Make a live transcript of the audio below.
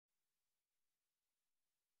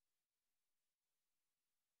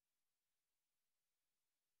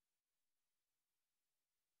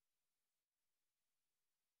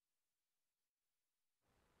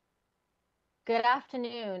Good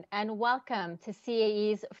afternoon and welcome to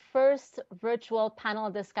CAE's first virtual panel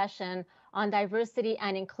discussion on diversity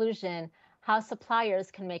and inclusion, how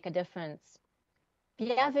suppliers can make a difference.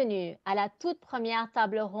 Bienvenue à la toute première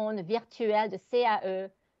table ronde virtuelle de CAE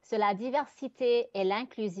sur la diversité et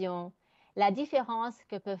l'inclusion, la différence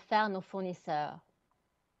que peuvent faire nos fournisseurs.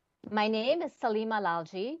 My name is Salima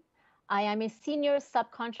Lalji. I am a Senior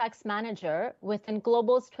Subcontracts Manager within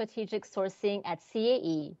Global Strategic Sourcing at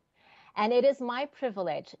CAE, and it is my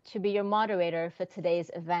privilege to be your moderator for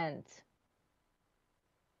today's event.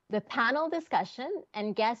 The panel discussion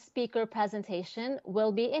and guest speaker presentation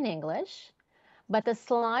will be in English, but the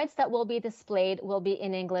slides that will be displayed will be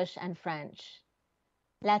in English and French.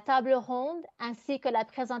 La table ronde ainsi que la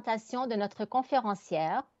présentation de notre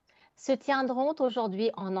conférencière se tiendront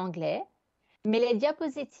aujourd'hui en anglais, mais les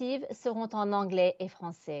diapositives seront en anglais et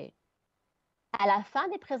français. À la fin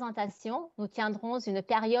des présentations, nous tiendrons une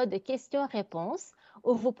période de questions-réponses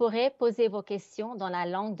où vous pourrez poser vos questions dans la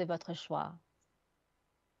langue de votre choix.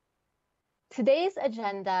 Today's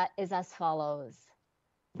agenda is as follows.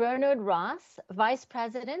 Bernard Ross, Vice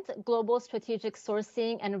President, Global Strategic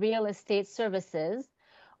Sourcing and Real Estate Services,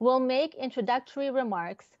 will make introductory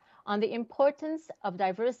remarks on the importance of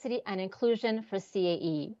diversity and inclusion for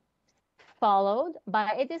CAE, followed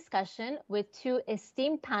by a discussion with two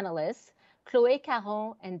esteemed panelists, Chloé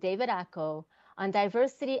Caron and David Acco, on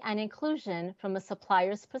diversity and inclusion from a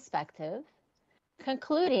supplier's perspective,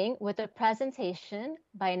 concluding with a presentation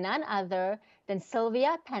by none other than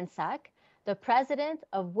Sylvia Pensac, the President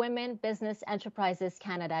of Women Business Enterprises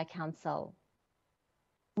Canada Council.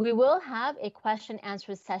 We will have a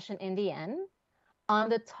question-answer session in the end. On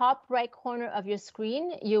the top right corner of your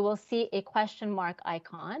screen, you will see a question mark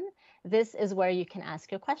icon. This is where you can ask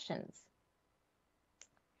your questions.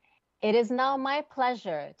 It is now my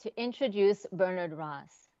pleasure to introduce Bernard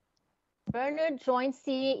Ross. Bernard joined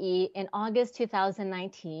CAE in August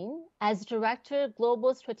 2019 as Director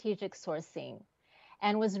Global Strategic Sourcing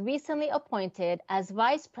and was recently appointed as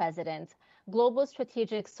Vice President Global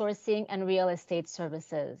Strategic Sourcing and Real Estate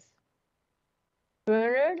Services.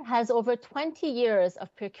 Bernard has over 20 years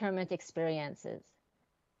of procurement experiences.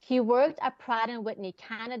 He worked at Pratt & Whitney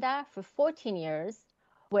Canada for 14 years,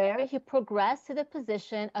 where he progressed to the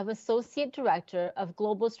position of Associate Director of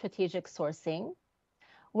Global Strategic Sourcing,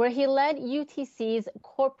 where he led UTC's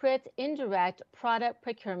corporate indirect product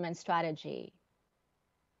procurement strategy.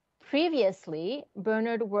 Previously,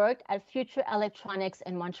 Bernard worked at Future Electronics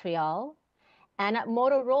in Montreal and at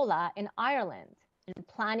Motorola in Ireland in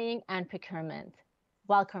planning and procurement.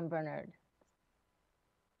 Welcome, Bernard.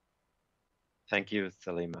 Thank you,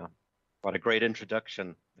 Salima. What a great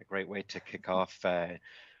introduction, a great way to kick off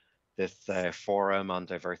this forum on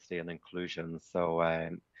diversity and inclusion. So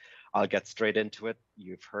I'll get straight into it.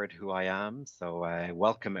 You've heard who I am, so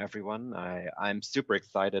welcome everyone. I'm super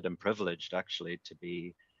excited and privileged actually to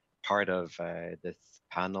be part of this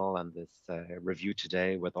panel and this review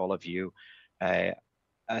today with all of you. A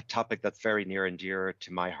topic that's very near and dear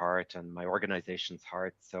to my heart and my organization's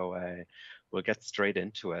heart. So we'll get straight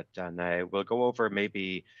into it, and we'll go over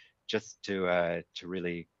maybe just to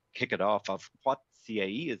really kick it off of what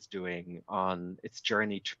CAE is doing on its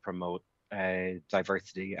journey to promote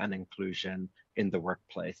diversity and inclusion in the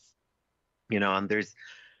workplace. You know, and there's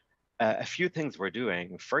a few things we're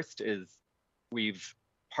doing. First is we've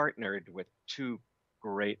partnered with two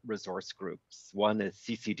great resource groups. One is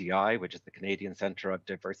CCDI, which is the Canadian Centre of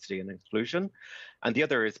Diversity and Inclusion, and the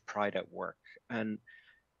other is Pride at Work. And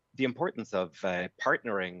the importance of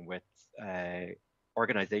partnering with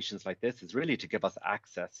organizations like this is really to give us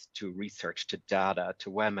access to research, to data, to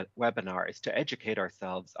webinars, to educate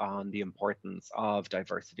ourselves on the importance of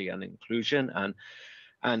diversity and inclusion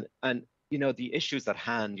and you know, the issues at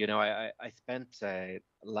hand. You know, I spent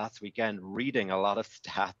last weekend reading a lot of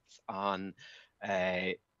stats on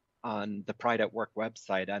the Pride at Work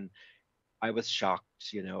website, and I was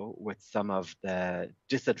shocked, you know, with some of the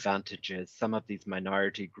disadvantages some of these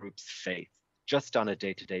minority groups face just on a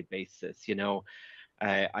day-to-day basis. You know,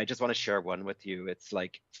 I just want to share one with you. It's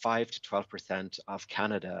like 5 to 12% of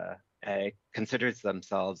Canada considers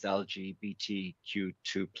themselves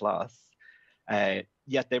LGBTQ2+,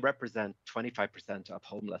 yet they represent 25% of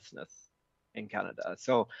homelessness in Canada.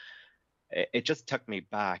 So it just took me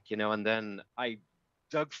back, you know, and then I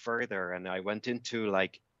dug further and I went into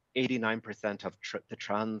like 89% of the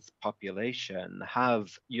trans population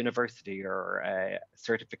have university or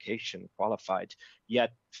certification qualified,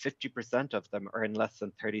 yet 50% of them earn less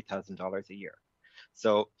than $30,000 a year.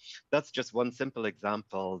 So that's just one simple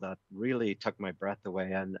example that really took my breath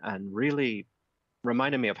away and really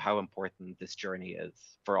reminded me of how important this journey is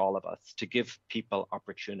for all of us to give people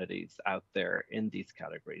opportunities out there in these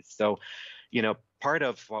categories. So, part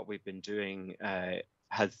of what we've been doing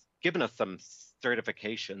has given us some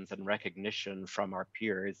certifications and recognition from our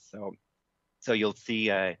peers. So you'll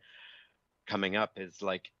see coming up is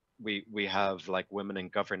like we have like women in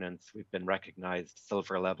governance. We've been recognized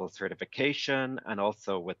silver level certification, and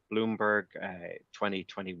also with Bloomberg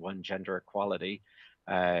 2021 gender equality.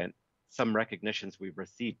 Some recognitions we've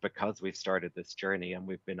received because we've started this journey and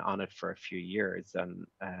we've been on it for a few years. And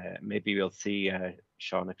maybe we'll see,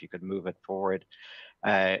 Sean, if you could move it forward.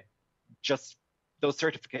 Just those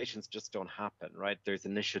certifications just don't happen, right? There's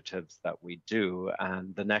initiatives that we do,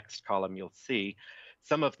 and the next column you'll see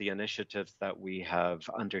some of the initiatives that we have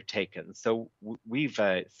undertaken. So we've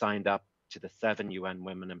signed up to the 7 UN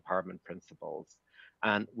Women Empowerment Principles,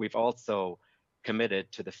 and we've also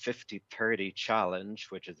committed to the 50-30 challenge,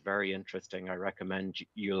 which is very interesting. I recommend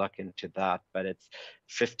you look into that, but it's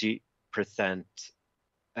 50%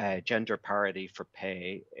 gender parity for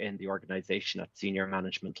pay in the organization at senior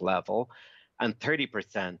management level, and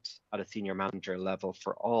 30% at a senior manager level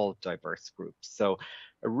for all diverse groups. So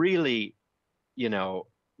really,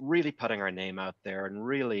 really putting our name out there and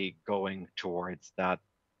really going towards that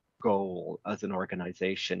goal as an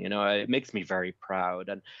organization. It makes me very proud.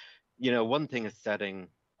 And one thing is setting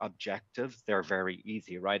objectives. They're very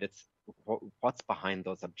easy, right? It's what's behind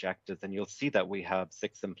those objectives. And you'll see that we have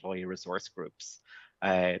 6 employee resource groups.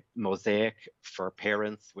 Mosaic for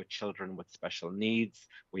parents with children with special needs.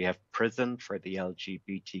 We have Prison for the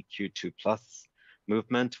LGBTQ2+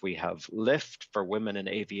 movement. We have LIFT for women in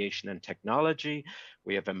aviation and technology.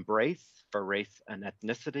 We have Embrace for race and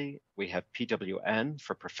ethnicity. We have PWN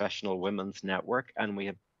for Professional Women's Network, and we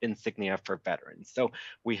have Insignia for veterans. So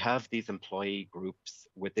we have these employee groups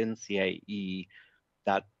within CAE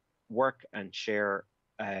that work and share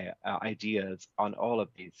ideas on all of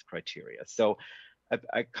these criteria. So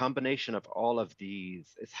a combination of all of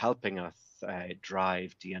these is helping us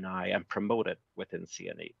drive D&I and promote it within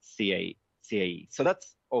CAE. So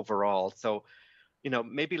that's overall. So,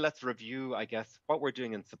 maybe let's review, I guess, what we're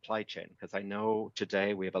doing in supply chain, because I know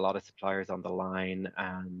today we have a lot of suppliers on the line,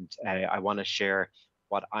 and I want to share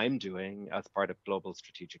what I'm doing as part of global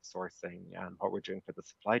strategic sourcing and what we're doing for the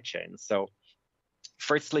supply chain. So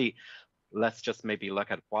firstly, let's just maybe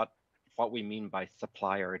look at what we mean by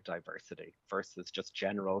supplier diversity versus just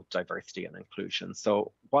general diversity and inclusion.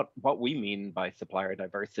 So what we mean by supplier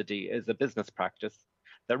diversity is a business practice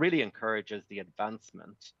that really encourages the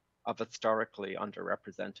advancement of historically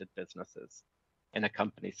underrepresented businesses in a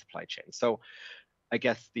company's supply chain. So I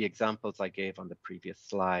guess the examples I gave on the previous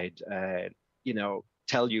slide,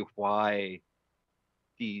 tell you why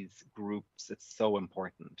these groups, it's so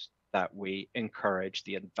important that we encourage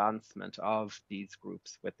the advancement of these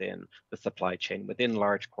groups within the supply chain, within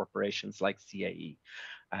large corporations like CAE.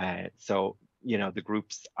 So, the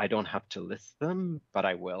groups, I don't have to list them, but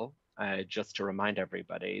I will. Just to remind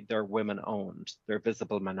everybody, they're women-owned, they're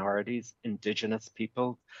visible minorities, Indigenous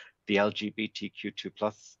people, the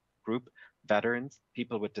LGBTQ2+ group, veterans,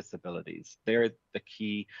 people with disabilities. They're the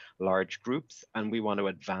key large groups, and we want to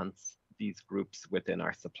advance these groups within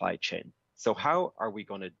our supply chain. So how are we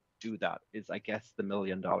going to do that is, I guess, the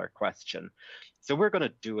million-dollar question. So we're going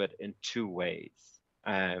to do it in 2 ways.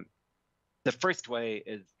 The first way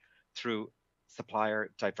is through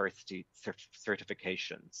supplier diversity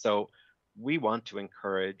certification. So we want to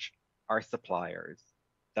encourage our suppliers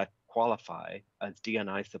that qualify as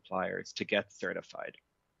D&I suppliers to get certified.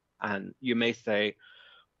 And you may say,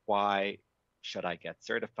 why should I get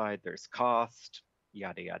certified? There's cost,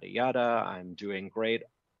 yada, yada, yada. I'm doing great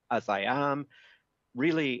as I am.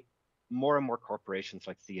 Really, more and more corporations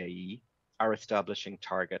like CAE are establishing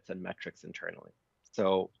targets and metrics internally.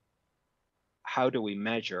 So how do we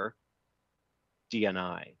measure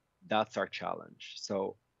D&I? That's our challenge.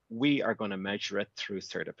 So we are going to measure it through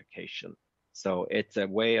certification. So it's a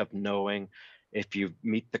way of knowing if you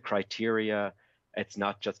meet the criteria. It's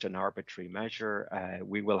not just an arbitrary measure.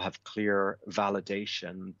 We will have clear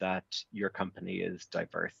validation that your company is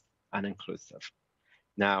diverse and inclusive.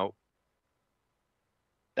 Now,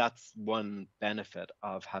 that's one benefit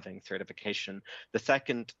of having certification. The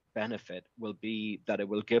second benefit will be that it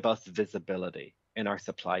will give us visibility in our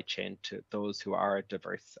supply chain to those who are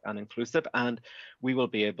diverse and inclusive, and we will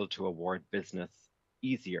be able to award business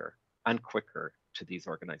easier and quicker to these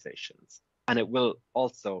organizations. And it will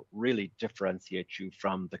also really differentiate you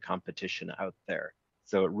from the competition out there.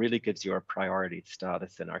 So it really gives you a priority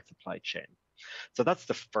status in our supply chain. So that's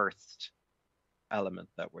the first element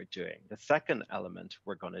that we're doing. The second element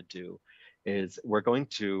we're going to do is we're going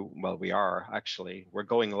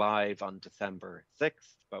live on December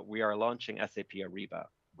 6th, but we are launching SAP Ariba,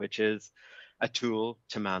 which is a tool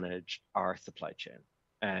to manage our supply chain,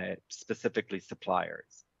 specifically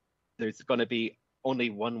suppliers. There's going to be only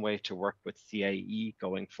one way to work with CAE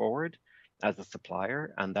going forward as a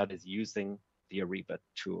supplier, and that is using the Ariba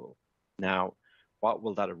tool. Now, what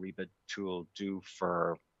will that Ariba tool do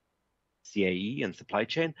for CAE and supply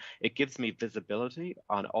chain? It gives me visibility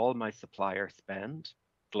on all my supplier spend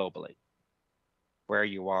globally, where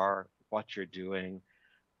you are, what you're doing,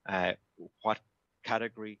 what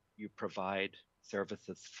category you provide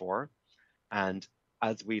services for. And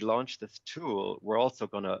as we launch this tool, we're also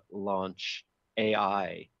going to launch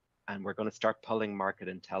AI, and we're going to start pulling market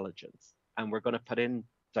intelligence, and we're going to put in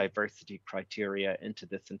diversity criteria into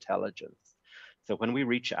this intelligence. So when we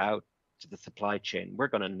reach out to the supply chain, we're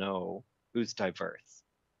going to know who's diverse,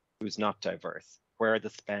 who's not diverse, where the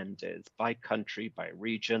spend is by country, by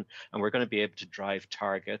region, and we're going to be able to drive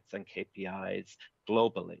targets and KPIs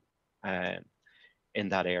globally in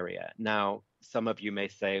that area. Now, some of you may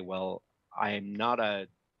say, well, I'm not a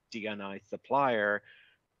D&I supplier.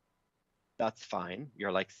 That's fine.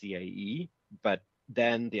 You're like CAE, but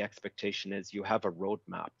then the expectation is you have a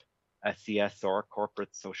roadmap, a CSR,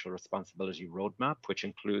 corporate social responsibility roadmap, which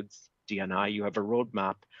includes D&I. You have a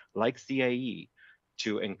roadmap like CAE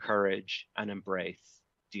to encourage and embrace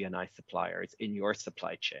D&I suppliers in your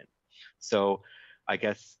supply chain. So I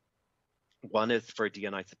guess one is for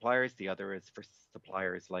D&I suppliers, the other is for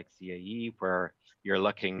suppliers like CAE, where you're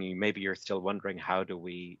looking, maybe you're still wondering, how do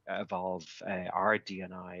we evolve our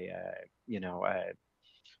D&I,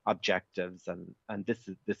 objectives, and this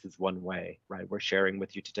is one way, right? We're sharing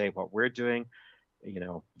with you today what we're doing.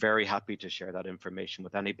 Very happy to share that information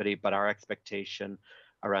with anybody, but our expectation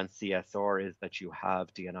around CSR is that you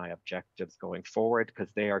have D&I objectives going forward,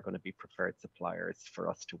 because they are going to be preferred suppliers for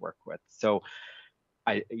us to work with. So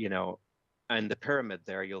and the pyramid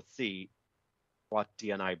there, you'll see what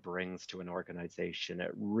D&I brings to an organization.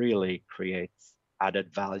 It really creates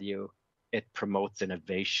added value. It promotes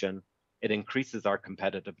innovation. It increases our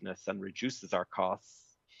competitiveness and reduces our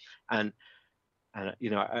costs. And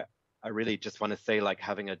I really just want to say, like,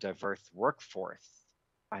 having a diverse workforce,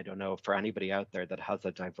 I don't know, for anybody out there that has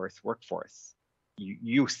a diverse workforce,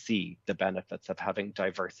 you see the benefits of having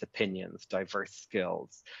diverse opinions, diverse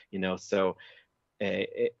skills, so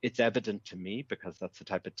it's evident to me, because that's the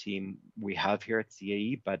type of team we have here at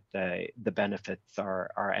CAE, but the benefits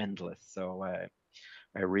are endless. So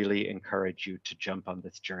I really encourage you to jump on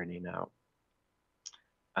this journey now.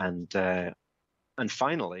 And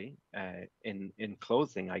finally, in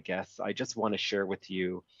closing, I guess, I just want to share with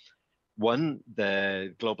you,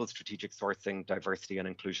 the Global Strategic Sourcing Diversity and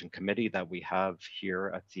Inclusion Committee that we have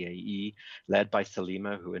here at CAE, led by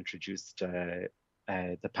Salima, who introduced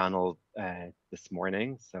the panel this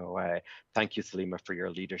morning. So thank you, Salima, for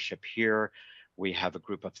your leadership here. We have a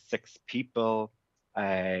group of 6 people,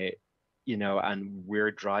 and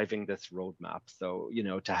we're driving this roadmap. So,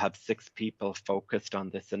 to have 6 people focused on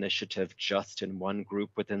this initiative just in one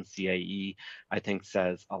group within CAE, I think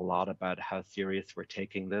says a lot about how serious we're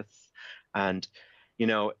taking this. And,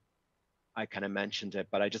 I kind of mentioned it,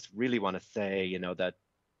 but I just really want to say, that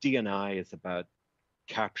D&I is about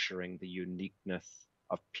capturing the uniqueness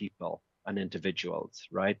of people and individuals,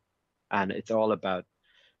 right? And it's all about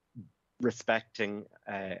respecting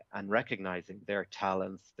and recognizing their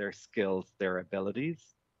talents, their skills, their abilities.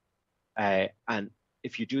 And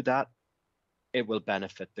if you do that, it will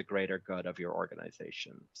benefit the greater good of your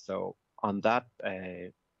organization. So on that,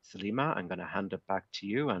 Salima, I'm going to hand it back to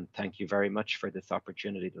you, and thank you very much for this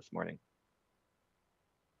opportunity this morning.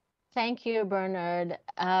 Thank you, Bernard.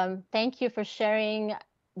 Thank you for sharing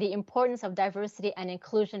the importance of diversity and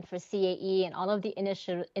inclusion for CAE and all of the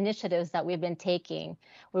initiatives that we've been taking.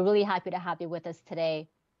 We're really happy to have you with us today.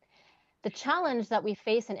 The challenge that we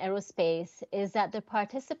face in aerospace is that the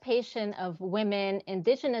participation of women,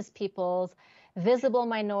 Indigenous peoples, visible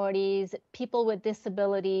minorities, people with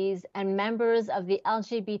disabilities, and members of the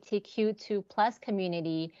LGBTQ2+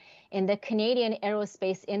 community in the Canadian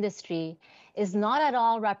aerospace industry is not at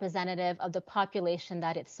all representative of the population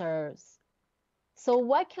that it serves. So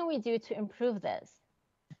what can we do to improve this?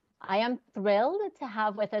 I am thrilled to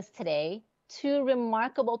have with us today 2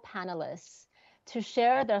 remarkable panelists to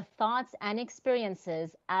share their thoughts and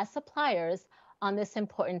experiences as suppliers on this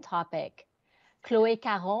important topic. Chloé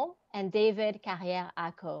Caron and David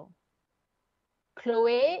Carrière-Acco.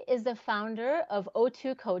 Chloé is the founder of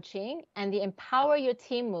O2 Coaching and the Empower Your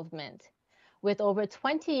Team movement with over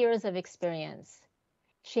 20 years of experience.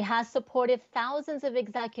 She has supported thousands of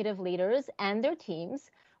executive leaders and their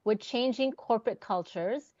teams with changing corporate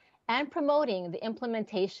cultures and promoting the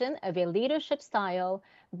implementation of a leadership style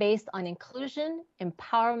based on inclusion,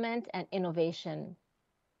 empowerment, and innovation.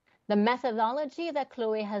 The methodology that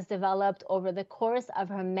Chloe has developed over the course of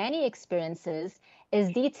her many experiences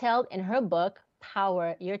is detailed in her book,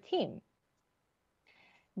 Power Your Team.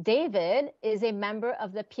 David is a member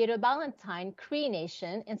of the Peter Ballantyne Cree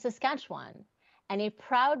Nation in Saskatchewan and a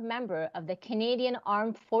proud member of the Canadian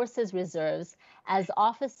Armed Forces Reserves as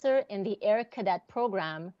officer in the Air Cadet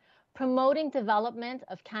program, promoting development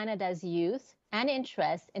of Canada's youth and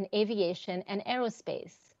interest in aviation and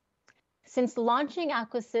aerospace. Since launching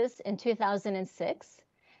Aquasys in 2006,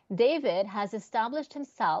 David has established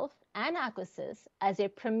himself and Aquasys as a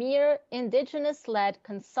premier Indigenous-led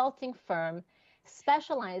consulting firm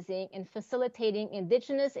specializing in facilitating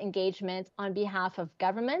Indigenous engagement on behalf of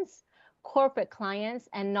governments, corporate clients,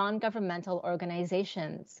 and non-governmental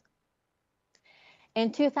organizations.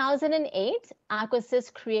 In 2008,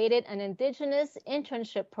 Aquasys created an Indigenous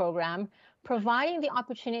internship program providing the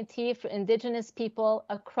opportunity for Indigenous people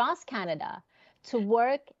across Canada to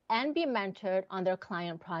work and be mentored on their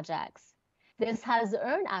client projects. This has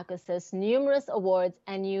earned Aquasys numerous awards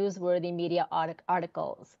and newsworthy media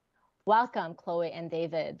articles. Welcome, Chloe and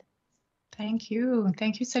David. Thank you.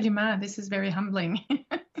 Thank you, Salima. This is very humbling.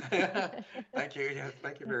 Thank you. Yeah,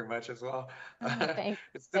 thank you very much as well.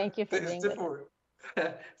 Thank you for being with us.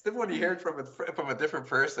 It's different when you hear it from a different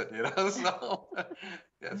person, you know. So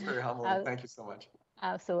yeah, it's very humbling. Thank you so much.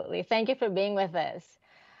 Absolutely. Thank you for being with us.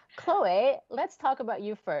 Chloe, let's talk about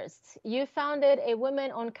you first. You founded a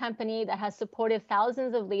women-owned company that has supported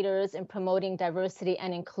thousands of leaders in promoting diversity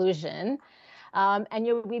and inclusion, and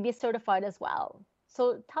you're WEB certified as well.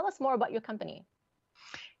 So tell us more about your company.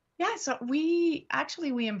 Yeah, so we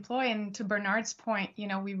employ, and to Bernard's point, you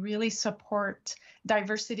know, we really support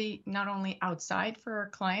diversity not only outside for our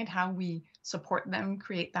client, how we support them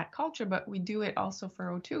create that culture, but we do it also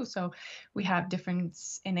for O2. So we have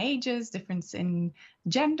difference in ages, difference in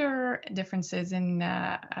gender, differences in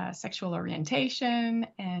sexual orientation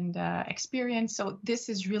and experience. So this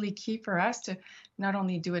is really key for us to not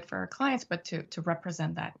only do it for our clients, but to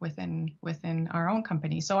represent that within our own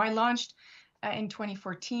company. So I launched in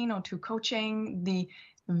 2014, O2 Coaching. The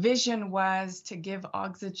vision was to give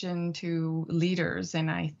oxygen to leaders,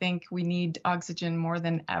 and I think we need oxygen more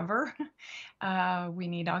than ever. We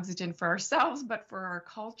need oxygen for ourselves, but for our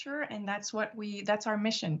culture, and that's our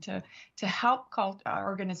mission, to help our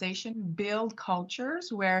organization build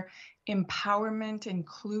cultures where empowerment,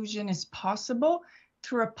 inclusion is possible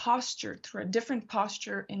through a different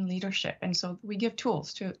posture in leadership. And so we give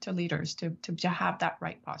tools to leaders to have that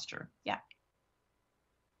right posture. Yeah.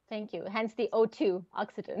 Thank you. Hence the O2,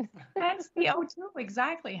 oxygen. Hence the O2,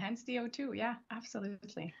 exactly. Hence the O2. Yeah,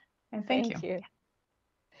 absolutely. And thank you.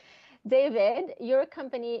 David, your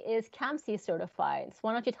company is CAMC certified. So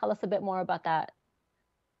why don't you tell us a bit more about that?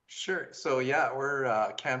 Sure. So yeah, we're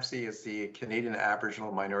CAMC is the Canadian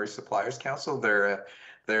Aboriginal Minority Suppliers Council. They're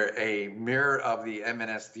a mirror of the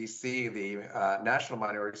MNSDC, the National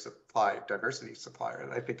Minority Diversity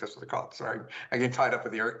Supplier. I think that's what they're called. Sorry, I get tied up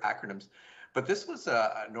with the acronyms. But this was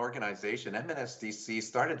an organization, MNSDC,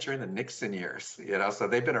 started during the Nixon years, you know, so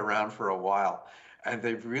they've been around for a while, and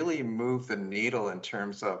they've really moved the needle in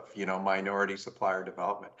terms of, you know, minority supplier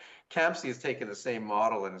development. CAMC has taken the same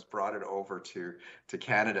model and has brought it over to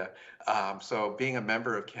Canada. So being a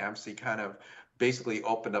member of CAMC kind of basically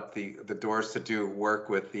opened up the doors to do work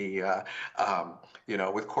with the, you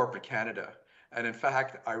know, with corporate Canada. And in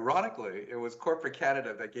fact, ironically, it was corporate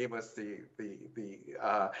Canada that gave us the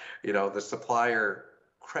you know, the supplier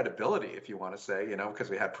credibility, if you want to say, you know, because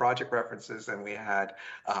we had project references and we had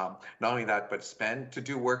not only that, but spend to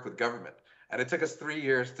do work with government. And it took us 3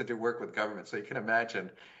 years to do work with government. So you can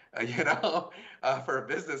imagine, you know, for a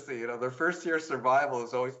business, you know, their first year survival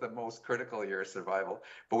is always the most critical year of survival.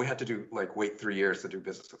 But we had to wait 3 years to do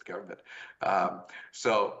business with government.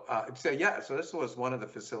 So this was one of the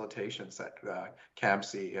facilitations that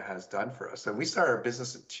CAMC has done for us. And we started our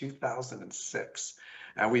business in 2006.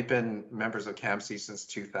 And we've been members of CAMC since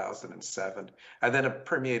 2007, and then it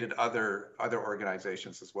permeated other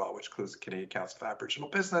organizations as well, which includes the Canadian Council of Aboriginal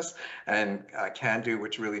Business and CANDO,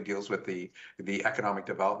 which really deals with the economic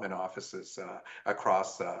development offices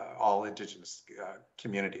across all Indigenous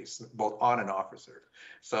communities, both on and off reserve.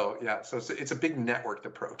 So yeah, so it's a big networked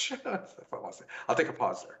approach. If I want to say, I'll take a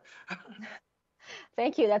pause there.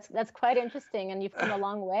 Thank you. That's quite interesting, and you've come a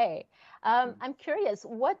long way. I'm curious,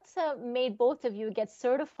 what made both of you get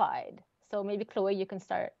certified? So maybe Chloe, you can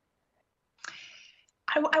start.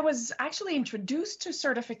 I was actually introduced to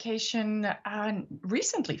certification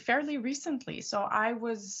recently, fairly recently. So I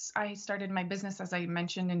started my business, as I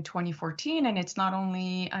mentioned, in 2014, and it's not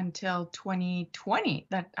only until 2020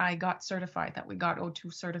 that I got certified, that we got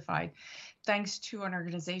O2 certified, thanks to an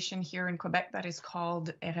organization here in Quebec that is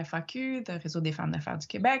called RFAQ, the Réseau des Femmes d'Affaires du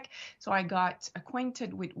Québec. So I got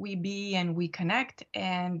acquainted with WeBe and WeConnect,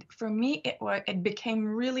 and for me, it became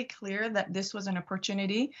really clear that this was an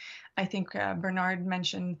opportunity. I think Bernard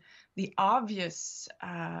mentioned the obvious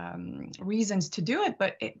reasons to do it,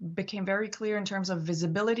 but it became very clear in terms of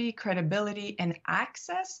visibility, credibility, and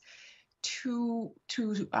access to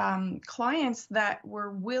clients that were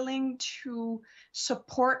willing to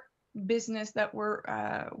support business that were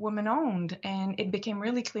women-owned. And it became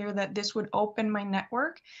really clear that this would open my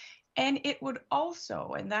network, and it would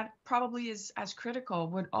also, and that probably is as critical,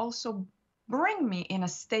 would also bring me in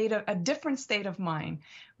a different state of mind,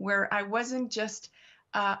 where I wasn't just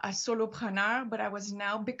a solopreneur, but I was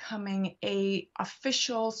now becoming a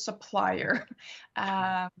official supplier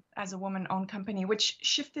as a woman-owned company, which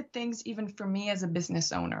shifted things even for me as a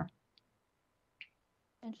business owner.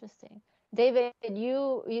 Interesting. David,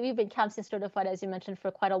 you've been CAMC certified, as you mentioned,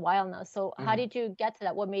 for quite a while now. So how did you get to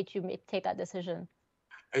that? What made you take that decision?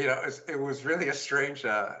 You know, it was really a strange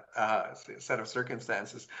set of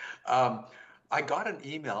circumstances. I got an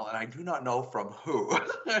email, and I do not know from who.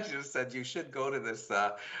 I just said, you should go to this,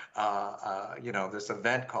 this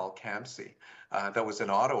event called CAMC that was in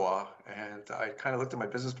Ottawa. And I kind of looked at my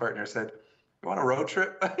business partner and said, you want a road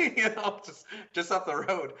trip? just up the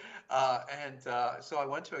road. So I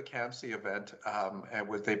went to a CAMC event, and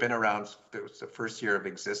they've been around. It was the first year of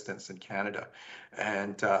existence in Canada,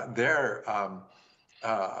 and there.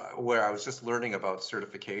 Where I was just learning about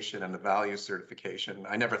certification and the value of certification.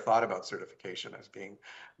 I never thought about certification as being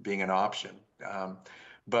an option.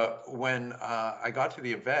 But when I got to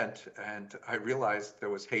the event and I realized there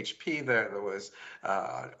was HP there was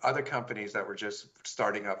other companies that were just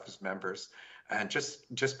starting up as members, and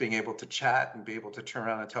just being able to chat and be able to turn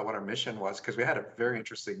around and tell what our mission was, because we had a very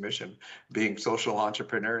interesting mission, being social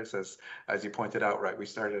entrepreneurs, as you pointed out, right? We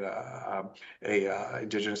started a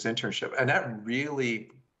Indigenous internship, and that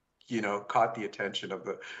really, caught the attention of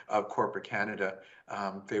corporate Canada.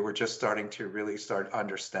 They were just starting to really start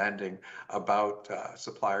understanding about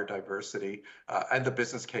supplier diversity and the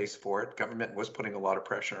business case for it. Government was putting a lot of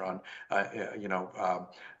pressure on,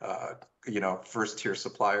 first-tier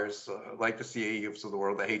suppliers like the CAEs of the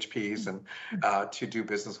world, the HPs, and to do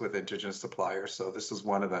business with Indigenous suppliers. So this is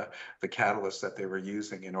one of the catalysts that they were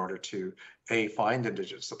using in order to find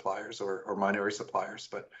Indigenous suppliers or minority suppliers,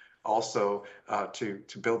 but also to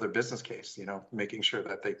build their business case, making sure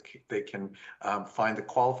that they can find the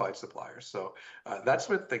qualified suppliers. So that's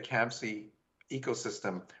what the CAMC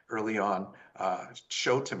ecosystem early on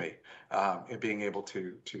showed to me, in being able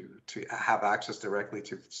to have access directly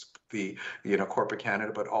to the corporate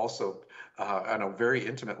Canada, but also on a very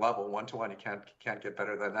intimate level, one-to-one. You can't get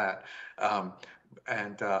better than that.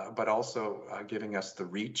 But also giving us the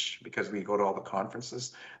reach, because we go to all the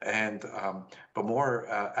conferences, and but more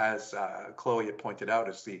as Chloe had pointed out,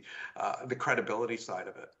 is the credibility side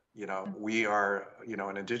of it. We are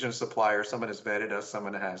an Indigenous supplier. Someone has vetted us.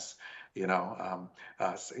 Someone has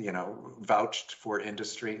vouched for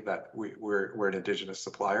industry that we're an Indigenous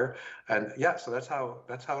supplier, and so that's how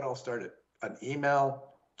it all started. An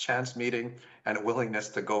email, chance meeting, and a willingness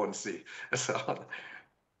to go and see. So.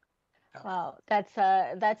 Wow,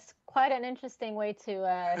 that's quite an interesting way to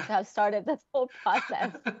have started this whole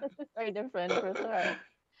process. It's very different, for sure.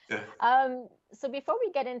 Yeah. So before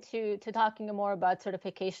we get into talking more about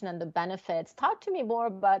certification and the benefits, talk to me more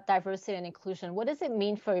about diversity and inclusion. What does it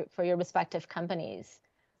mean for your respective companies,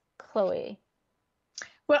 Chloe?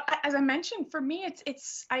 Well, as I mentioned, for me,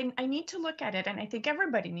 I need to look at it, and I think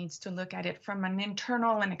everybody needs to look at it from an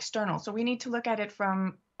internal and external. So we need to look at it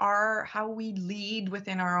from how we lead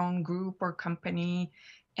within our own group or company,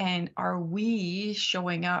 and are we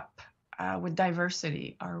showing up with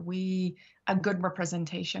diversity? Are we a good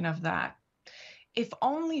representation of that? If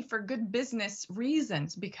only for good business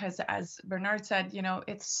reasons, because as Bernard said,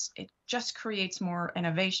 it just creates more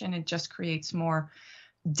innovation. It just creates more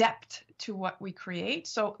depth to what we create.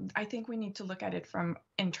 So I think we need to look at it from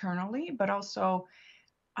internally, but also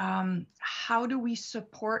how do we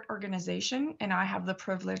support organization? And I have the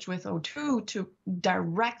privilege with O2 to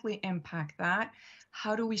directly impact that.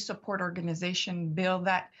 How do we support organization, build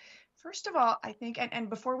that? First of all, I think, and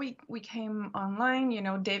before we came online,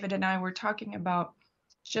 David and I were talking about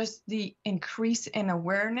just the increase in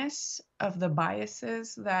awareness of the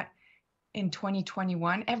biases that in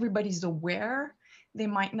 2021, everybody's aware they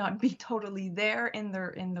might not be totally there in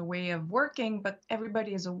the way of working, but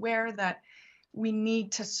everybody is aware that we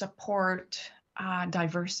need to support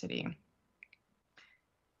diversity.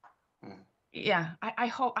 Yeah, I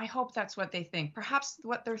hope that's what they think. Perhaps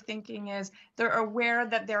what they're thinking is they're aware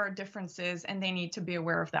that there are differences and they need to be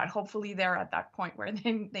aware of that. Hopefully they're at that point where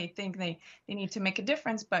they think they need to make a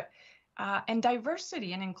difference. But and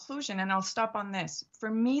diversity and inclusion, and I'll stop on this. For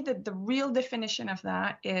me, the real definition of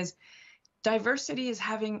that is diversity is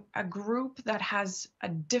having a group that has a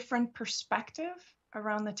different perspective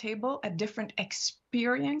around the table, a different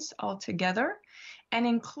experience altogether. And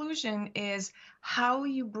inclusion is how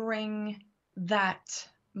you bring that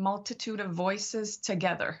multitude of voices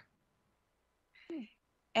together.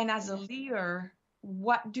 And as a leader,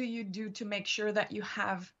 what do you do to make sure that you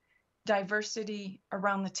have diversity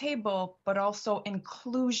around the table, but also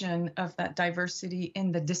inclusion of that diversity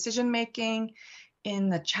in the decision making, in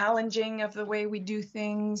the challenging of the way we do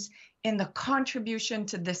things, in the contribution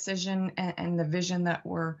to decision and the vision that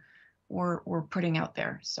we're putting out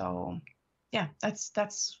there. So yeah, that's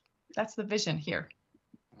the vision here.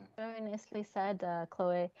 Very nicely said,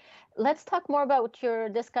 Chloe. Let's talk more about your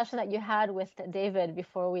discussion that you had with David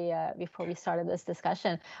before we started this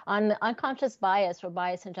discussion on unconscious bias or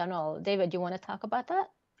bias in general. David, do you want to talk about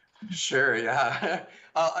that? Sure, yeah.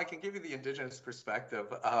 I can give you the Indigenous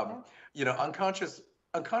perspective. You know, unconscious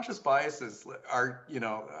biases are, you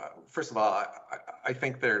know, first of all, I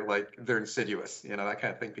think they're insidious, you know, that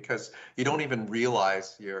kind of thing, because you don't even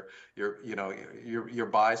realize you're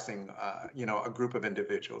biasing, you know, a group of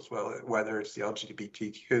individuals, well, whether it's the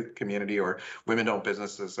LGBTQ community or women-owned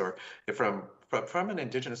businesses, or from an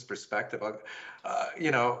Indigenous perspective,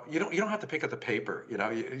 you know, you don't have to pick up the paper, you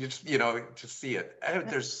know, you just, you know, to see it.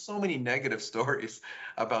 There's so many negative stories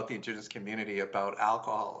about the Indigenous community, about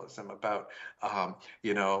alcoholism, about,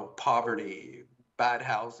 you know, poverty, bad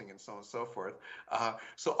housing, and so on and so forth.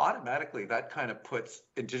 So automatically that kind of puts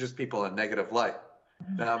Indigenous people in a negative light.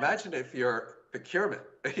 Now imagine if you're procurement,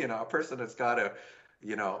 you know, a person that's got to,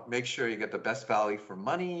 you know, make sure you get the best value for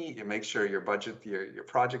money, you make sure your budget, your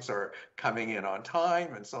projects are coming in on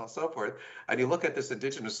time, and so on and so forth. And you look at this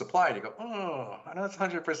Indigenous supply and you go, oh, I'm not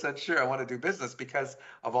 100% sure I want to do business because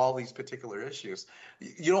of all these particular issues.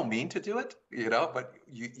 You don't mean to do it, you know, but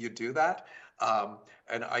you do that.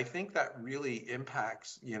 And I think that really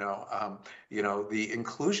impacts, you know, the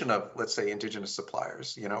inclusion of, let's say, Indigenous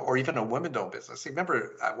suppliers, you know, or even a women-owned business.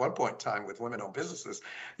 Remember, at one point in time with women-owned businesses,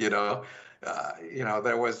 you know,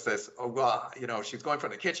 there was this, oh, well, you know, she's going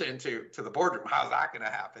from the kitchen to the boardroom. How's that going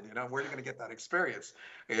to happen? You know, where are you going to get that experience?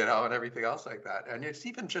 You know, and everything else like that. And it's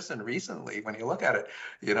even just in recently, when you look at it,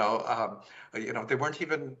 you know, they weren't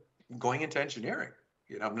even going into engineering.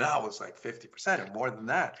 You know, now it's like 50% or more than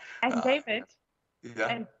that. And David, yeah.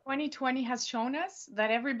 And 2020 has shown us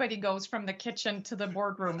that everybody goes from the kitchen to the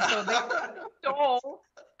boardroom. So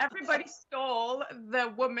everybody stole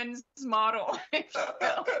the woman's model.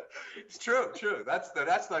 It's true.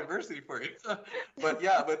 That's diversity for you. But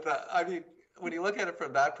yeah, I mean, when you look at it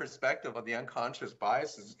from that perspective of the unconscious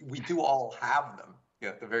biases, we do all have them. Yeah,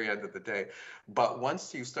 at the very end of the day. But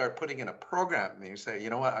once you start putting in a program and you say, you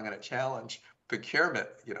know what, I'm going to challenge procurement,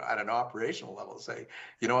 you know, at an operational level, say,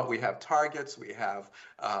 you know what, we have targets, we have,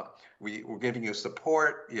 we're giving you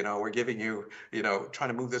support, you know, we're giving you, you know, trying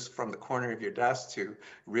to move this from the corner of your desk to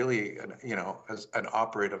really, you know, as an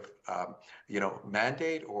operative, you know,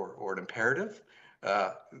 mandate or an imperative,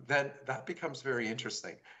 then that becomes very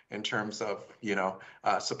interesting in terms of, you know,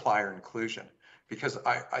 supplier inclusion. Because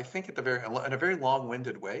I think in a very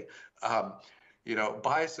long-winded way, you know,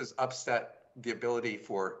 biases upset the ability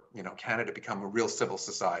for, you know, Canada to become a real civil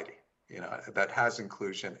society, you know, that has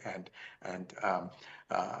inclusion and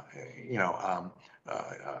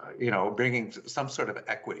bringing some sort of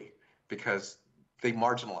equity, because they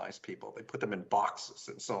marginalize people, they put them in boxes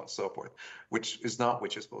and so on and so forth, which is not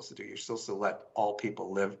what you're supposed to do. You're supposed to let all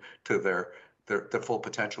people live to their full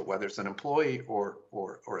potential, whether it's an employee or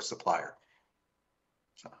a supplier.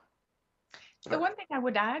 The one thing I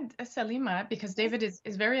would add, Salima, because David is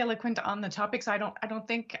very eloquent on the topic, so I don't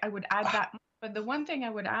think I would add that much. But the one thing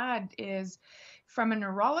I would add is, from a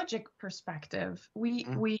neurologic perspective, we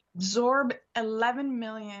absorb 11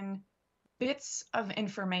 million bits of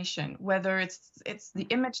information, whether it's the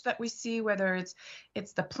image that we see, whether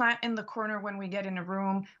it's the plant in the corner when we get in a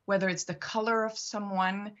room, whether it's the color of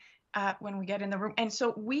someone when we get in the room. And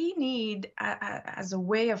so we need, as a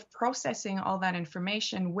way of processing all that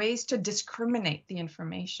information, ways to discriminate the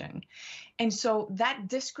information. And so that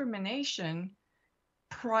discrimination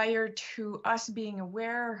prior to us being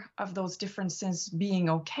aware of those differences being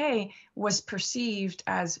okay, was perceived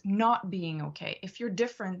as not being okay. If you're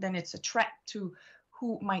different, then it's a threat to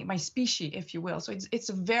who my species, if you will. So it's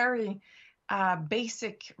a very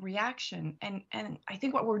basic reaction. And I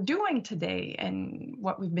think what we're doing today and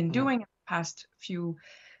what we've been doing in the past few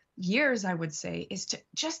years, I would say, is to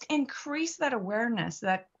just increase that awareness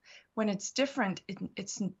that when it's different,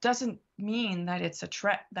 it doesn't mean that it's a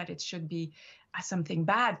threat, that it should be something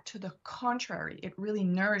bad. To the contrary, it really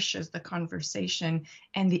nourishes the conversation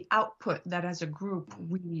and the output that as a group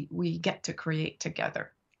we get to create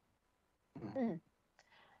together.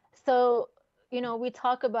 So, we've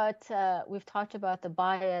talked about the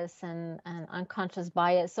bias and unconscious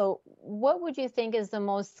bias. So what would you think is the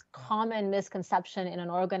most common misconception in an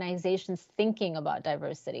organization's thinking about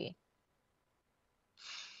diversity?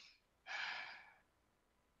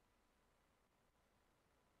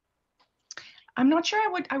 I'm not sure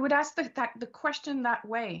I would ask the question that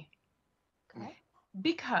way. Okay.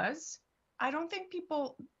 Because I don't think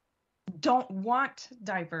people don't want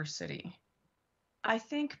diversity. I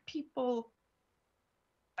think people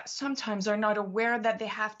sometimes are not aware that they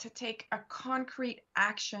have to take a concrete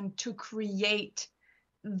action to create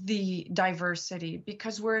the diversity,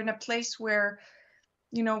 because we're in a place where,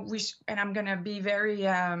 and I'm going to be very,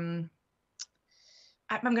 I'm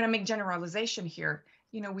going to make generalization here.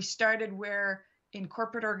 We started where in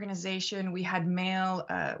corporate organization, we had male,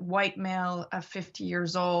 white male of 50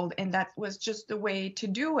 years old, and that was just the way to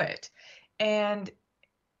do it. And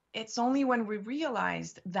it's only when we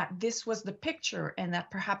realized that this was the picture and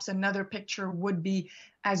that perhaps another picture would be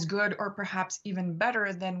as good or perhaps even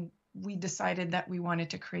better, than we decided that we wanted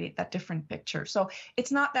to create that different picture. So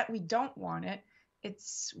it's not that we don't want it.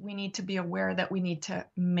 It's we need to be aware that we need to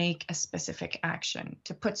make a specific action,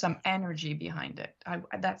 to put some energy behind it.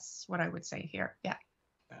 That's what I would say here. Yeah.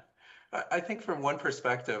 I think from one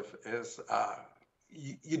perspective is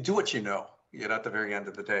you do what you know. At the very end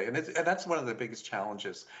of the day. And that's one of the biggest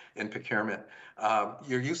challenges in procurement.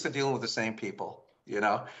 You're used to dealing with the same people,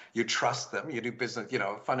 you trust them, you do business,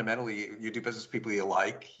 fundamentally you do business with people you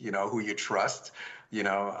like, who you trust,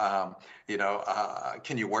 can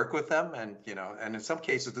you work with them? And, and in some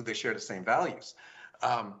cases, do they share the same values?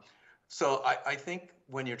 So I think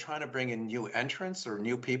when you're trying to bring in new entrants or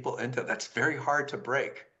new people into, that's very hard to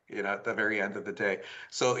break. At the very end of the day.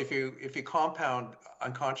 So if you compound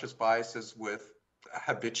unconscious biases with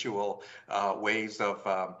habitual ways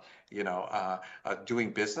of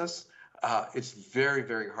doing business, it's very,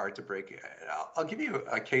 very hard to break. I'll give you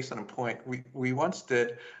a case in point. We once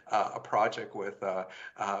did a project with,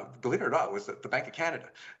 believe it or not, it was the Bank of Canada.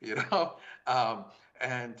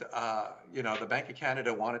 And the Bank of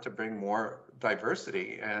Canada wanted to bring more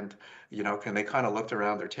diversity, and they kind of looked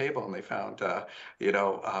around their table and they found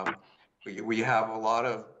we have a lot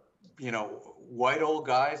of white old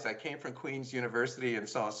guys that came from Queen's University and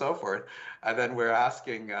so on and so forth, and then we're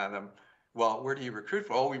asking them, well, where do you recruit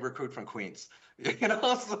from? Oh, we recruit from Queen's.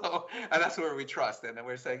 So, and that's where we trust. And then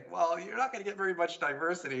we're saying, well, you're not going to get very much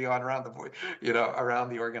diversity around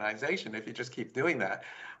the organization if you just keep doing that.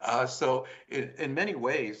 So in many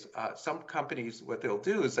ways, some companies, what they'll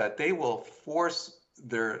do is that they will force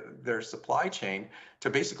their supply chain to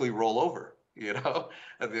basically roll over,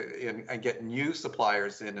 and get new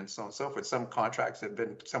suppliers in and so on and so forth. Some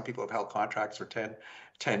people have held contracts for 10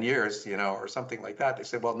 years, or something like that. They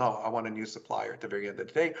say, well, no, I want a new supplier at the very end of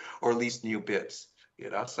the day, or at least new bids,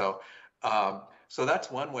 So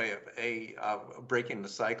that's one way of breaking the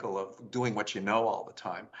cycle of doing what you know all the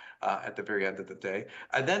time at the very end of the day.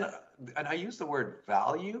 And I use the word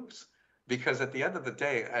values, because at the end of the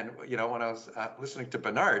day, and when I was listening to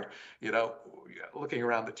Bernard, looking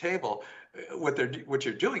around the table, what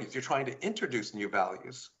you're doing is you're trying to introduce new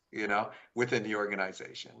values, within the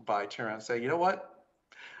organization by turning around and say, you know what,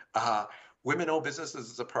 women-owned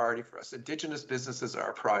businesses is a priority for us. Indigenous businesses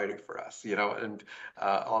are a priority for us, and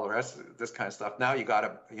all the rest of this kind of stuff. Now you got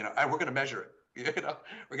to, and we're going to measure it.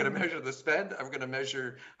 We're going to measure the spend, and we're going to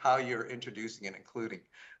measure how you're introducing and including.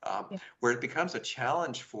 Where it becomes a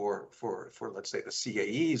challenge for let's say the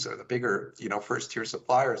CAEs or the bigger, first tier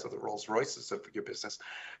suppliers of the Rolls Royces of your business,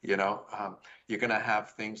 you're going to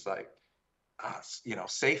have things like,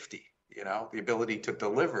 safety, the ability to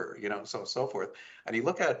deliver, so on and so forth. And you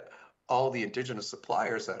look at all the Indigenous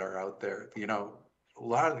suppliers that are out there, a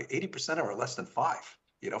lot of the 80% of them are less than 5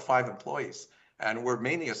 employees. And we're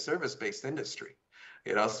mainly a service-based industry,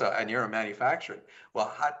 so, and you're a manufacturer.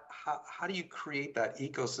 Well, how do you create that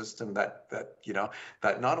ecosystem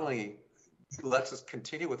that not only lets us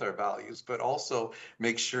continue with our values, but also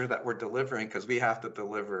make sure that we're delivering, because we have to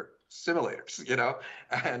deliver simulators,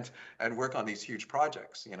 and work on these huge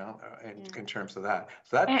projects, in terms of that.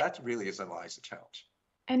 So that really is lies the challenge.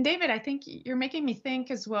 And David, I think you're making me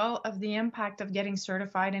think as well of the impact of getting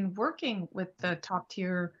certified and working with the top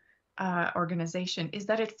tier organization, is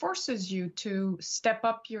that it forces you to step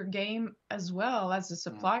up your game as well as a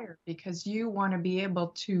supplier, because you want to be able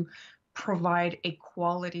to provide a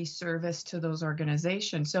quality service to those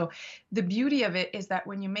organizations. So the beauty of it is that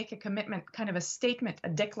when you make a commitment, kind of a statement, a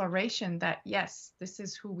declaration that, yes, this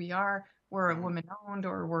is who we are, we're a woman-owned,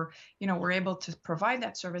 or we're able to provide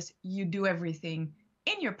that service, you do everything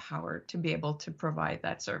in your power to be able to provide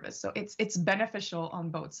that service. So it's beneficial on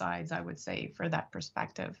both sides, I would say, for that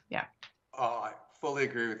perspective. Yeah. Oh, I fully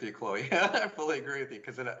agree with you, Chloe. I fully agree with you,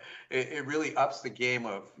 because it really ups the game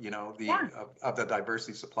of of the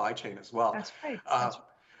diversity supply chain as well. That's right.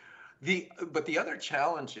 But the other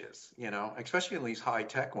challenge is, especially in these high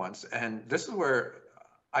tech ones, and this is where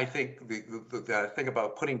I think the thing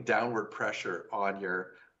about putting downward pressure on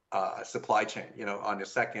your supply chain, on the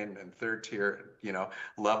second and third tier,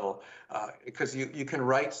 level, because you can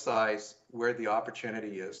right size where the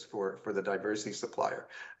opportunity is for the diversity supplier,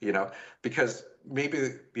 because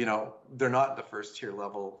maybe, they're not at the first tier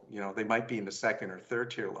level, they might be in the second or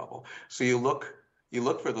third tier level. So you look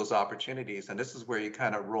for those opportunities, and this is where you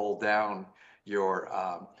kind of roll down your,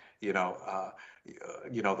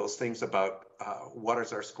 those things about what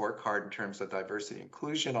is our scorecard in terms of diversity and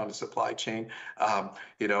inclusion on the supply chain,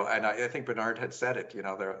 and I think Bernard had said it.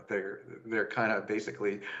 They're kind of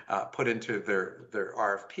basically put into their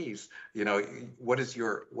RFPs. What is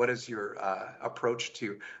your approach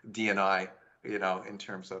to D&I? In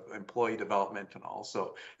terms of employee development, and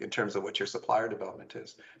also in terms of what your supplier development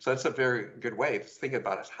is. So that's a very good way of thinking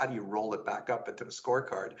about it. How do you roll it back up into the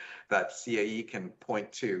scorecard that CAE can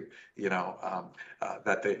point to,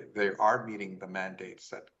 that they are meeting the mandates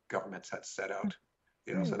that governments had set out.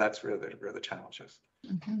 So that's where the challenge is.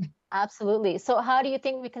 Mm-hmm. Absolutely. So how do you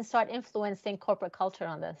think we can start influencing corporate culture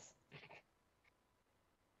on this?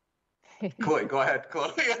 Chloe, go ahead,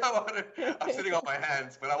 Chloe. I'm sitting on my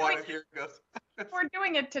hands, but I want to hear you. We're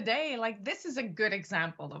doing it today. Like, this is a good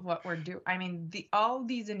example of what we're doing. I mean, all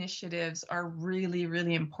these initiatives are really,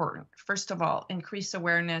 really important. First of all, increase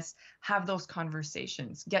awareness, have those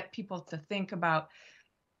conversations, get people to think about.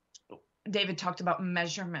 David talked about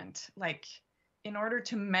measurement. Like, in order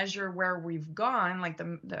to measure where we've gone, like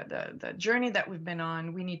the journey that we've been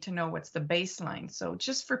on, we need to know what's the baseline. So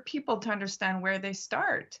just for people to understand where they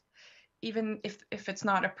start. Even if it's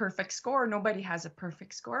not a perfect score, nobody has a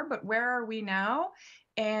perfect score, but where are we now?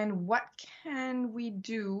 And what can we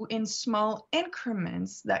do in small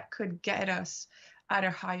increments that could get us at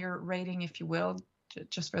a higher rating, if you will,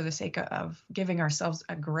 just for the sake of giving ourselves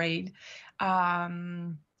a grade? I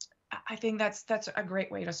think that's a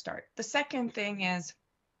great way to start. The second thing is,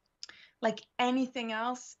 like anything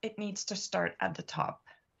else, it needs to start at the top.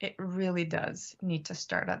 It really does need to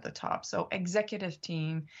start at the top. So executive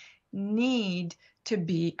team need to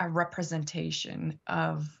be a representation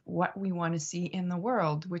of what we want to see in the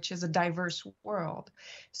world, which is a diverse world.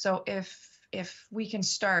 So if we can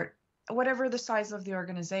start, whatever the size of the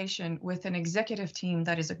organization, with an executive team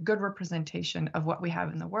that is a good representation of what we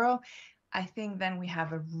have in the world, I think then we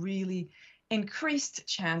have a really increased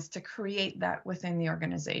chance to create that within the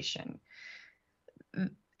organization.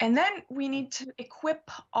 And then we need to equip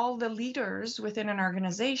all the leaders within an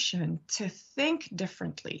organization to think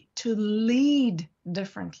differently, to lead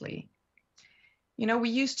differently. We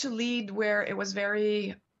used to lead where it was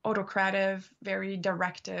very autocratic, very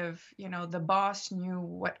directive. The boss knew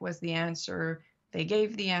what was the answer. They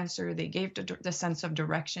gave the answer, they gave the sense of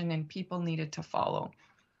direction, and people needed to follow.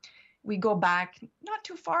 We go back not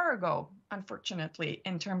too far ago, unfortunately,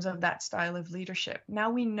 in terms of that style of leadership. Now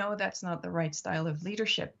we know that's not the right style of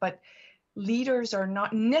leadership, but leaders are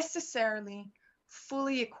not necessarily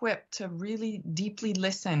fully equipped to really deeply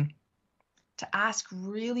listen, to ask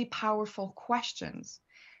really powerful questions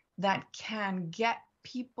that can get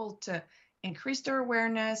people to increase their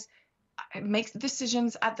awareness, make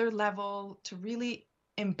decisions at their level, to really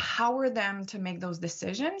empower them to make those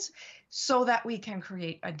decisions so that we can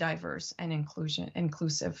create a diverse and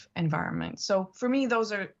inclusive environment. So for me,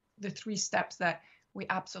 those are the 3 steps that we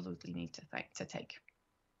absolutely need to take.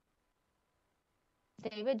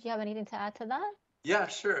 David, do you have anything to add to that? Yeah,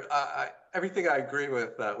 sure. Everything I agree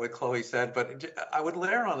with what Chloe said, but I would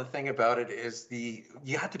layer on the thing about it is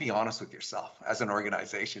you have to be honest with yourself as an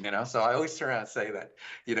organization, you know. So I always turn around and say that,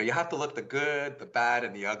 you know, you have to look the good, the bad,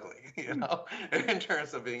 and the ugly, you know, in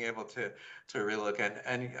terms of being able to really look and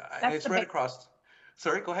That's it's the right across.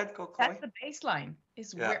 Sorry, go ahead, go that's Chloe. the baseline.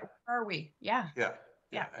 Is Yeah. where are we? Yeah. Yeah,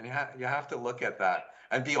 Yeah. yeah, and you have to look at that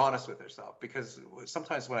and be honest with yourself because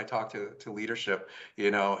sometimes when I talk to leadership,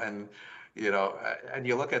 you know, and and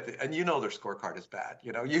you look at and you know their scorecard is bad,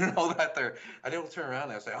 you know that and they'll turn around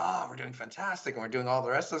and they'll say, oh, we're doing fantastic and we're doing all the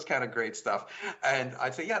rest of this kind of great stuff, and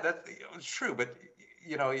I'd say, yeah, that's it's true, but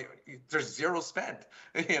there's zero spent,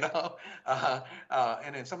 you know,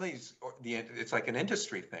 and in some of these, it's like an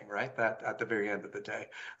industry thing, right? That at the very end of the day.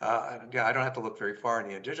 And yeah, I don't have to look very far in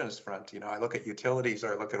the indigenous front. You know, I look at utilities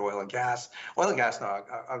or I look at oil and gas. Oil and gas, no,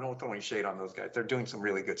 I don't throw any shade on those guys. They're doing some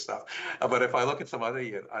really good stuff. But if I look at some other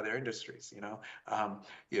industries, their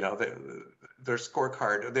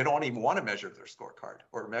scorecard, they don't even want to measure their scorecard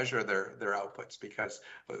or measure their outputs because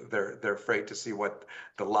they're afraid to see what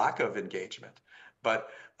the lack of engagement.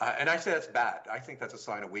 But and I say that's bad. I think that's a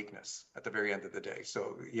sign of weakness at the very end of the day.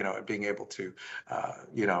 So, being able to,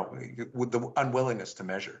 with the unwillingness to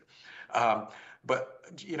measure.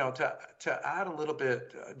 But, to add a little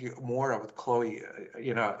bit more of what Chloe,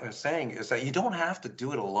 saying is that you don't have to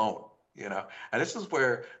do it alone, and this is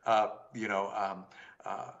where, uh,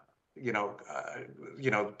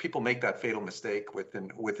 people make that fatal mistake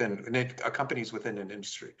within companies within an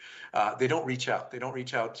industry. They don't reach out. They don't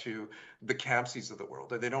reach out to the CAMCs of the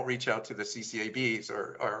world, or they don't reach out to the CCABs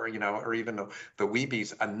or even the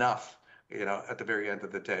Weebies enough. At the very end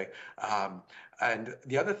of the day. And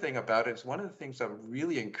the other thing about it is one of the things I'm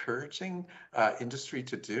really encouraging industry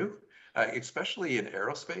to do, especially in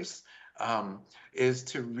aerospace, is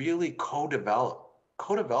to really co-develop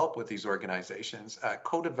with these organizations,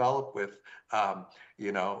 co-develop with,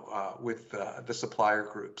 the supplier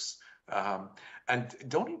groups. And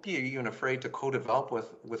don't be even afraid to co-develop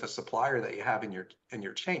with a supplier that you have in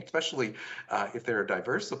your chain, especially if they're a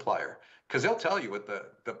diverse supplier, because they'll tell you what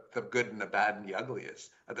the good and the bad and the ugly is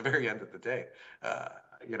at the very end of the day.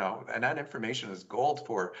 And that information is gold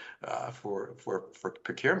for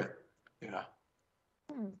procurement.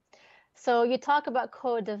 Hmm. So you talk about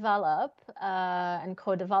co-develop and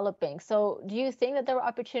co-developing. So do you think that there are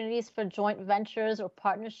opportunities for joint ventures or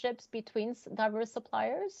partnerships between diverse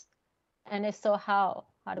suppliers? And if so, how?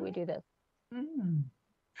 How do we do this? Mm.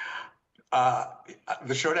 Uh,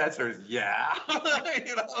 the short answer is yeah. So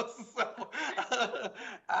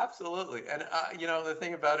absolutely. And the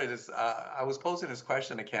thing about it is, I was posing this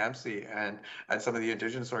question to CAMC and some of the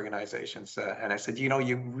indigenous organizations, and I said,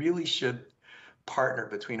 you really should partner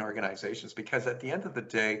between organizations because at the end of the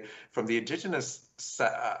day, from the indigenous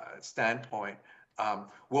standpoint,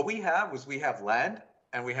 what we have land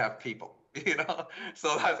and we have people.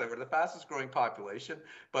 So that's it. We're the fastest growing population,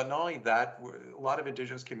 but not only that, a lot of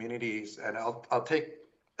indigenous communities, and I'll take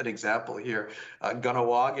an example here,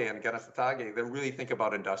 Ganawage and Ganasatake, they really think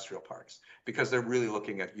about industrial parks because they're really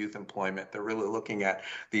looking at youth employment. They're really looking at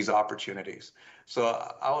these opportunities. So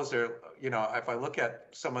I was there, if I look at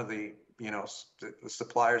some of the the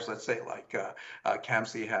suppliers, let's say like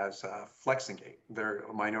CAMC has Flexingate. They're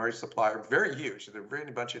a minority supplier, very huge. They're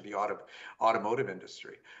very much in the automotive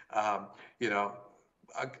industry. An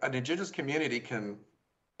indigenous community can,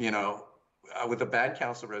 with a band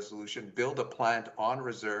council resolution, build a plant on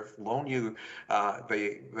reserve, loan you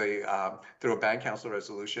through a band council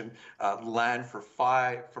resolution, land for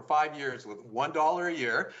 5 years with $1 a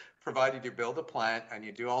year, provided you build a plant and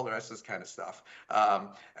you do all the rest of this kind of stuff,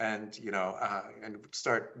 and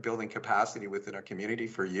start building capacity within our community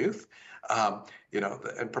for youth,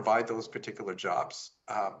 and provide those particular jobs.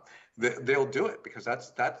 They'll do it because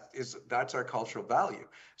that's our cultural value.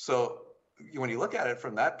 So when you look at it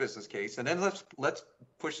from that business case, and then let's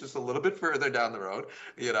push this a little bit further down the road,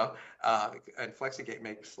 and Flexigate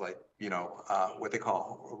makes what they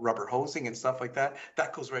call rubber hosing and stuff like that.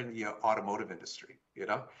 That goes right in the automotive industry,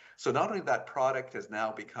 So not only that product has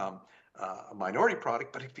now become a minority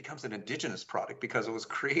product, but it becomes an indigenous product because it was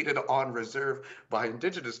created on reserve by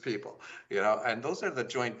indigenous people, and those are the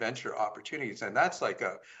joint venture opportunities. And that's like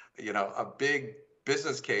a big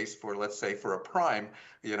business case for, let's say, for a prime,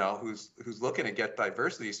 who's looking to get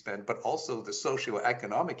diversity spend, but also the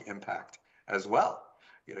socioeconomic impact as well.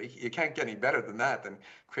 You can't get any better than that, than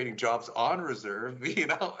creating jobs on reserve,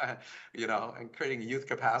 and creating youth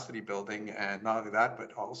capacity building, and not only that,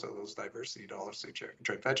 but also those diversity dollars through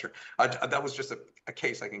joint venture. That was just a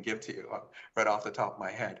case I can give to you right off the top of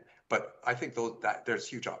my head. But I think that there's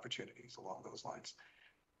huge opportunities along those lines.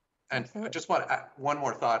 And I just want to add one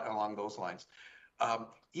more thought along those lines.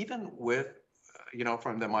 Even with,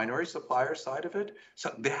 from the minority supplier side of it,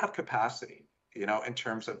 so they have capacity, in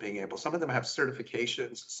terms of being able, some of them have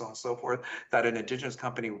certifications, so on and so forth, that an Indigenous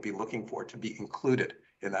company would be looking for to be included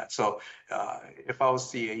in that. So if I was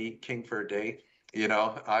CAE King for a day,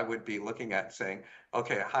 I would be looking at saying,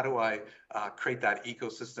 okay, how do I create that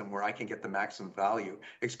ecosystem where I can get the maximum value,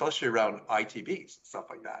 especially around ITBs, stuff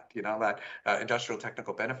like that, that industrial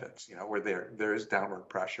technical benefits, where there is downward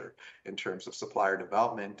pressure in terms of supplier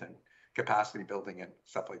development and capacity building and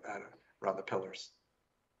stuff like that around the pillars.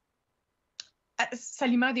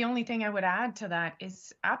 Salima, the only thing I would add to that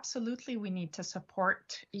is absolutely we need to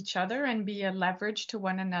support each other and be a leverage to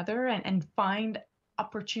one another and find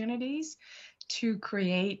opportunities to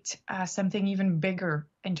create something even bigger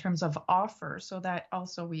in terms of offer, so that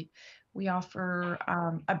also we offer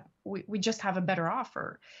we just have a better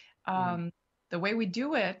offer. The way we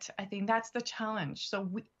do it, I think that's the challenge. So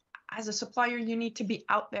as a supplier, you need to be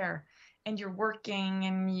out there and you're working,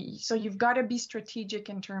 and so you've got to be strategic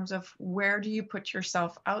in terms of where do you put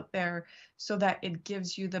yourself out there so that it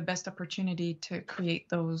gives you the best opportunity to create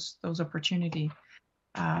those opportunity.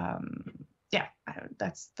 Yeah,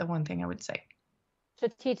 that's the one thing I would say.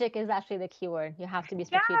 Strategic is actually the key word. You have to be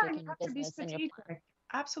strategic in your business and your plan.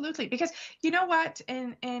 Absolutely, because you know what,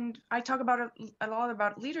 and I talk about a lot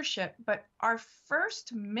about leadership, but our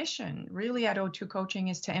first mission really at O2 Coaching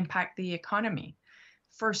is to impact the economy.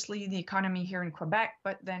 Firstly, the economy here in Quebec,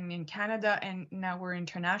 but then in Canada, and now we're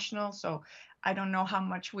international. So I don't know how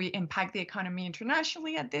much we impact the economy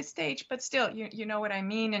internationally at this stage, but still, you know what I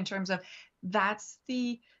mean in terms of that's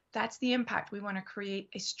the impact. We want to create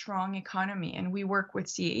a strong economy, and we work with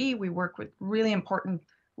CAE. We work with really important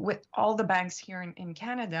with all the banks here in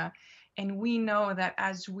Canada, and we know that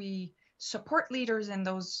as we support leaders in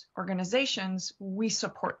those organizations, we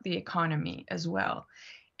support the economy as well.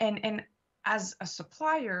 And as a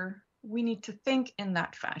supplier, we need to think in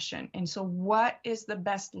that fashion. And so what is the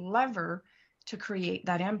best lever to create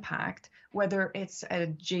that impact, whether it's a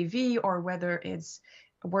JV or whether it's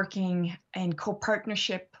working in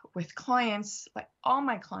co-partnership with clients? Like all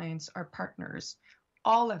my clients are partners,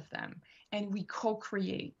 all of them. And we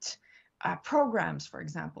co-create programs, for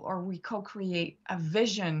example, or we co-create a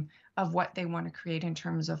vision of what they want to create in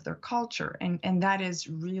terms of their culture. And that is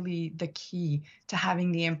really the key to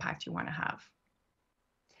having the impact you want to have.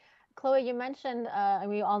 Chloe, you mentioned, and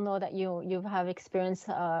we all know that you have experience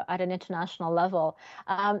at an international level.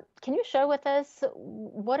 Can you share with us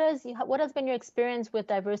what has been your experience with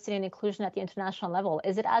diversity and inclusion at the international level?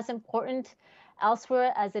 Is it as important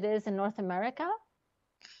elsewhere as it is in North America?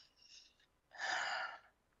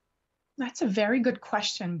 That's a very good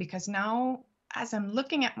question, because now as I'm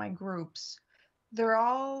looking at my groups, they're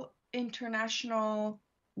all international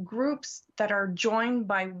groups that are joined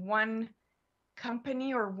by one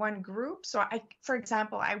company or one group. So for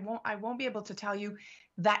example, I won't be able to tell you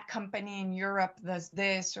that company in Europe does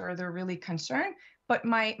this or they're really concerned, but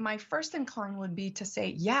my first incline would be to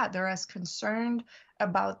say, yeah, they're as concerned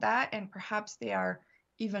about that, and perhaps they are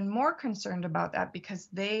even more concerned about that because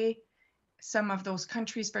some of those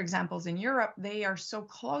countries, for example, in Europe, they are so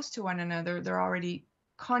close to one another, they're already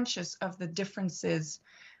conscious of the differences,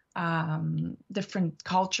 different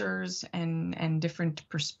cultures and different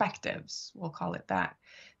perspectives, we'll call it that.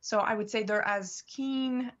 So I would say they're as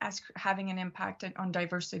keen as having an impact on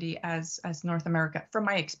diversity as North America, from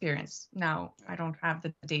my experience. Now, I don't have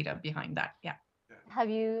the data behind that. Yeah. Have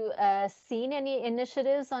you seen any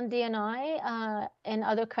initiatives on D&I in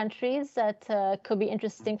other countries that could be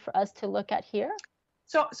interesting for us to look at here?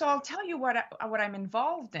 So I'll tell you what I'm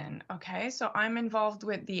involved in. Okay, so I'm involved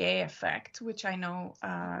with the A Effect, which I know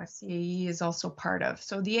CAE is also part of.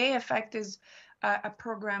 So the A Effect is a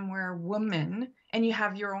program where women, and you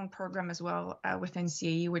have your own program as well within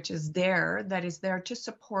CAE, which is there to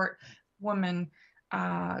support women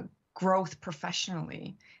growth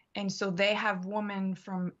professionally. And so they have women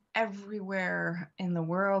from everywhere in the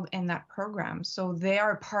world in that program. So they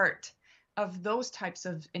are part of those types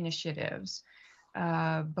of initiatives.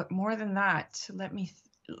 But more than that, let me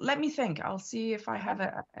think. I'll see if I have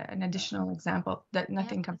an additional example. That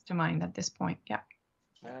nothing comes to mind at this point. Yeah.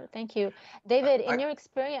 Sure. Thank you, David. In your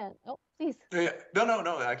experience, please. Yeah.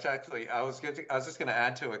 No. Actually, I was just going to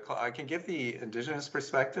add to it. I can give the Indigenous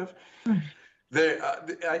perspective.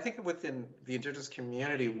 I think within the Indigenous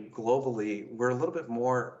community globally, we're a little bit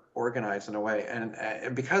more organized in a way,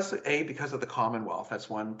 and because of the Commonwealth, that's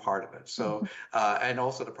one part of it. So, and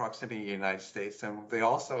also the proximity to the United States, and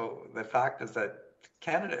the fact is that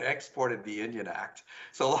Canada exported the Indian Act.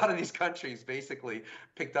 So a lot of these countries basically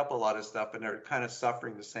picked up a lot of stuff, and they're kind of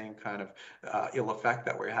suffering the same kind of ill effect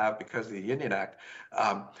that we have because of the Indian Act.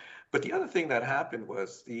 But the other thing that happened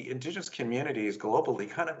was the Indigenous communities globally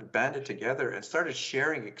kind of banded together and started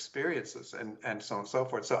sharing experiences and so on and so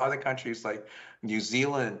forth. So other countries like New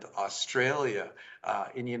Zealand, Australia,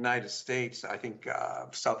 in the United States, I think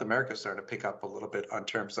South America started to pick up a little bit on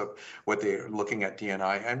terms of what they're looking at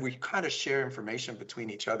D&I, and we kind of share information between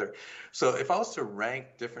each other. So if I was to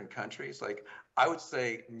rank different countries, like I would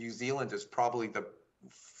say New Zealand is probably the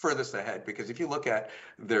furthest ahead, because if you look at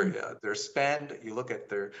their spend, you look at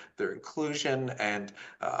their inclusion, and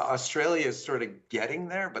Australia is sort of getting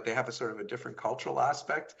there, but they have a sort of a different cultural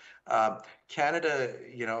aspect. Canada,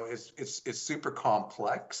 you know, is super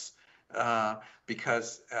complex.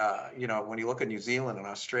 Because you know, when you look at New Zealand and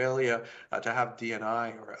Australia, to have D&I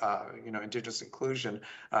or you know, Indigenous inclusion,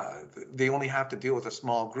 they only have to deal with a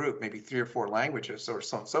small group, maybe 3 or 4 languages, or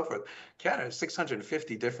so on and so forth. Canada has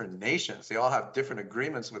 650 different nations. They all have different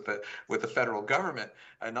agreements with the federal government,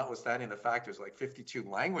 and notwithstanding the fact there's like 52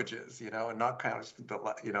 languages, you know, and not kind of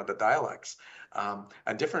the dialects,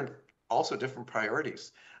 and different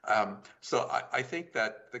priorities. So I think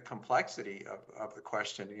that the complexity of the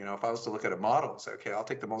question, you know, if I was to look at a model and say, okay, I'll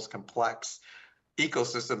take the most complex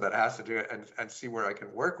ecosystem that has to do it and see where I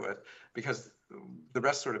can work with, because the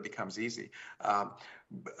rest sort of becomes easy.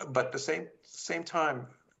 But at the same time,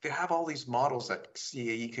 they have all these models that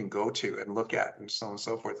CAE can go to and look at, and so on and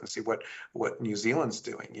so forth, and see what New Zealand's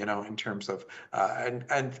doing, you know, in terms of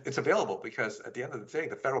and it's available, because at the end of the day,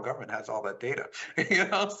 the federal government has all that data, you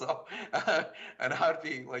know. So and I'd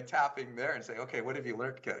be like tapping there and say, okay, what have you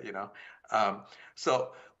learned, you know?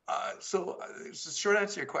 So short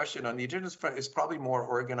answer to your question, on the Indigenous front, is probably more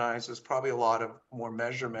organized. There's probably a lot of more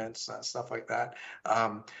measurements, stuff like that.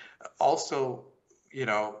 Also, you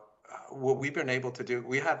know, what we've been able to do,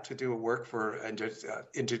 we had to do a work for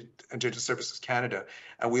Indigenous Services Canada,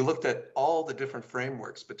 and we looked at all the different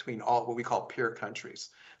frameworks between all what we call peer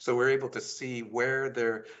countries. So we're able to see where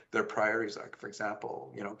their priorities are. For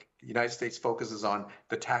example, you know, the United States focuses on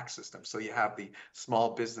the tax system. So you have the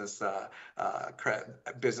Small Business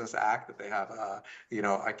Business Act that they have. You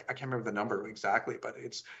know, I can't remember the number exactly, but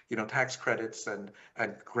it's, you know, tax credits and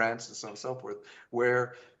grants and so on and so forth,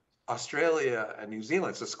 where Australia and New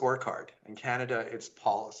Zealand, it's a scorecard. In Canada, it's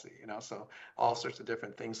policy, you know, so all sorts of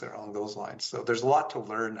different things that are along those lines. So there's a lot to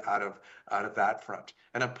learn out of that front.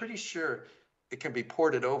 And I'm pretty sure it can be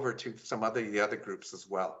ported over to some of the other groups as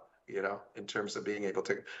well, you know, in terms of being able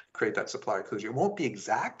to create that supplier inclusion. It won't be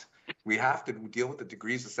exact. We have to deal with the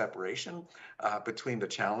degrees of separation between the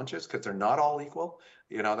challenges, because they're not all equal,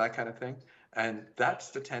 you know, that kind of thing. And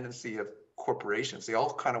that's the tendency of corporations. They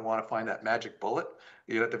all kind of want to find that magic bullet,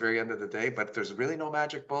 you know, at the very end of the day, but there's really no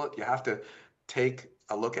magic bullet. You have to take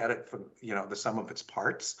a look at it from, you know, the sum of its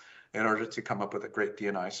parts in order to come up with a great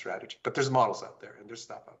D&I strategy. But there's models out there, and there's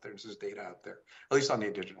stuff out there, and there's data out there, at least on the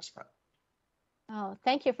Indigenous front. Oh,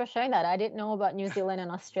 thank you for sharing that. I didn't know about New Zealand and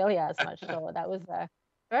Australia as much, so that was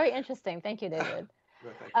very interesting. Thank you, David.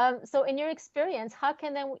 So in your experience, how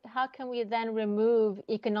can we then remove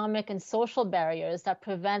economic and social barriers that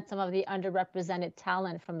prevent some of the underrepresented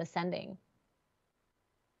talent from ascending?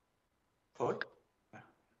 Chloe?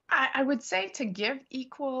 I would say to give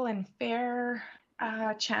equal and fair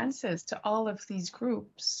chances to all of these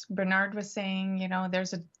groups. Bernard was saying, you know,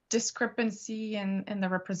 there's a discrepancy in the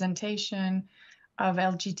representation of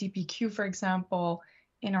LGBTQ, for example,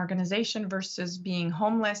 in organization versus being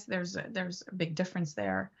homeless. There's a big difference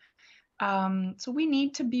there. So we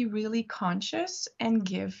need to be really conscious and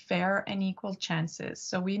give fair and equal chances.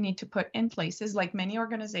 So we need to put in places, like many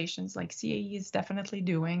organizations, like CAE is definitely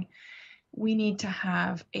doing, we need to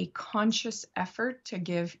have a conscious effort to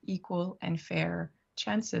give equal and fair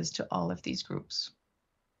chances to all of these groups.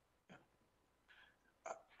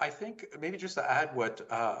 I think maybe just to add what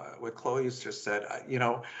Chloe's just said, you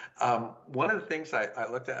know, one of the things I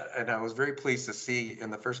looked at, and I was very pleased to see in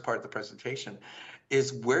the first part of the presentation,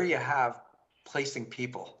 is where you have placing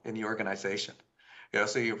people in the organization. You know,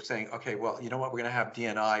 so you're saying, okay, well, you know what, we're going to have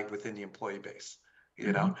D&I within the employee base,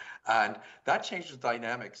 you know, and that changes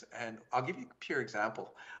dynamics. And I'll give you a pure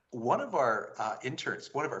example. One of our interns,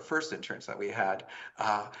 one of our first interns that we had,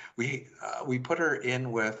 we put her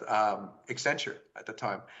in with Accenture at the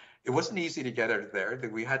time. It wasn't easy to get her there.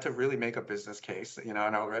 We had to really make a business case, you know,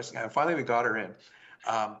 and all the rest. And finally, we got her in.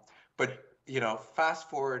 But you know, fast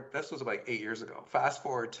forward, this was like 8 years ago. Fast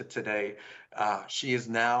forward to today, she is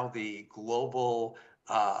now the global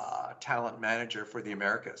talent manager for the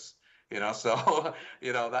Americas. So,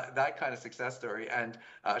 that kind of success story. And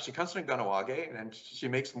she comes from Ganawage, and she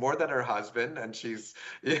makes more than her husband, and she's,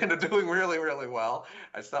 doing really, really well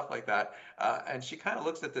and stuff like that. And she kind of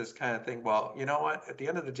looks at this kind of thing, well, you know what, at the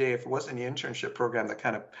end of the day, if it wasn't the internship program that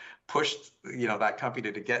kind of pushed, that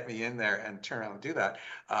company to get me in there and turn around and do that,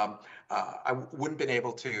 I wouldn't been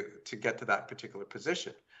able to get to that particular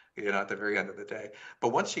position, at the very end of the day. But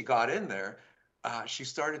once she got in there, she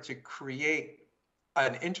started to create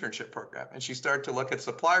an internship program, and she started to look at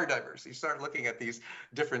supplier diversity, started looking at these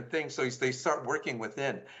different things. So they start working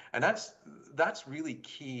within, and that's really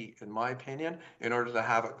key, in my opinion, in order to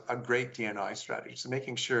have a great D&I strategy. So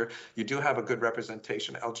making sure you do have a good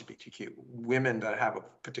representation of LGBTQ women that have a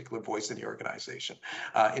particular voice in the organization,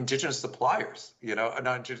 Indigenous suppliers,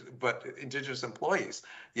 not just, but Indigenous employees,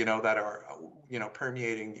 that are,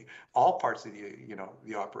 permeating all parts of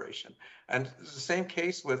the operation. And the same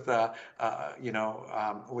case with,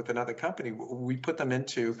 with another company. We put them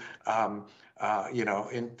into,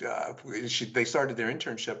 they started their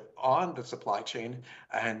internship on the supply chain,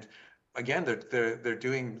 and again, they're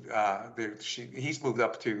doing. He's moved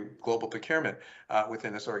up to global procurement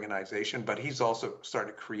within this organization, but he's also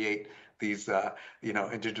started to create these,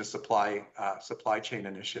 Indigenous supply chain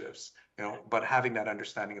initiatives. But having that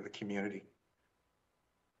understanding of the community.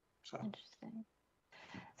 So interesting.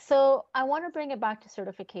 So I want to bring it back to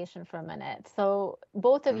certification for a minute. So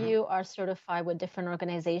both of you are certified with different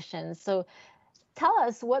organizations. So tell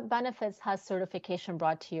us, what benefits has certification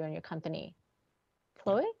brought to you and your company?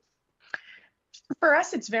 Chloe? For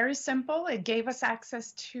us, it's very simple. It gave us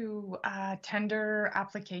access to tender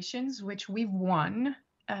applications, which we've won,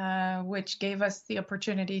 which gave us the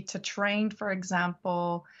opportunity to train, for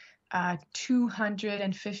example,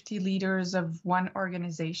 250 leaders of one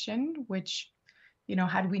organization, which,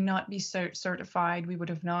 had we not be certified, we would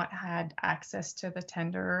have not had access to the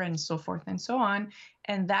tender and so forth and so on.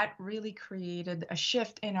 And that really created a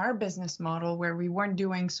shift in our business model, where we weren't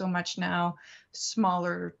doing so much now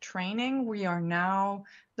smaller training. We are now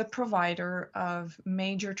the provider of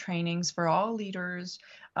major trainings for all leaders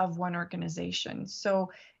of one organization.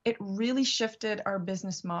 So it really shifted our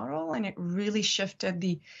business model, and it really shifted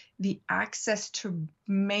the access to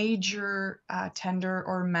major tender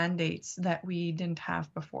or mandates that we didn't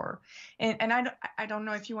have before. And I don't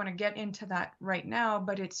know if you want to get into that right now,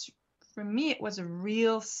 but for me, it was a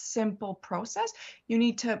real simple process. You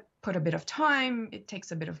need to put a bit of time, it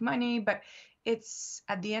takes a bit of money, but it's,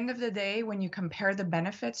 at the end of the day, when you compare the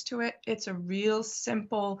benefits to it, it's a real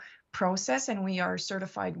simple process. And we are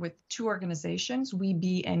certified with 2 organizations, We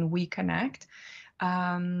Be and We Connect.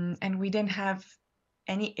 And we didn't have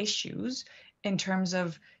any issues in terms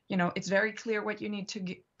of, it's very clear what you need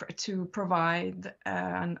to provide,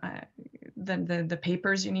 the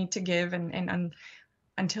papers you need to give, and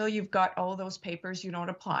until you've got all those papers, you don't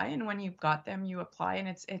apply. And when you've got them, you apply, and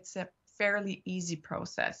it's a fairly easy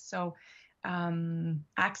process. So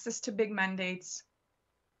access to big mandates,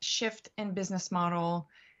 shift in business model,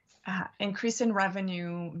 increase in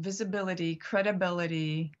revenue, visibility,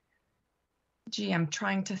 credibility. Gee, I'm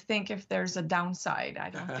trying to think if there's a downside.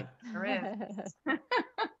 I don't think there is.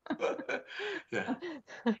 Yeah.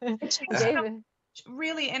 David.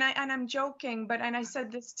 Really, and I'm joking, but I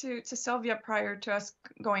said this to Sylvia prior to us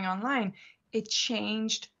going online. It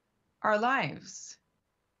changed our lives.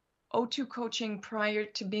 O2 coaching prior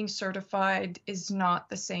to being certified is not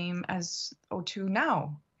the same as O2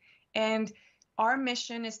 now. And our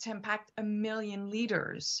mission is to impact 1 million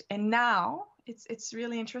leaders. And now it's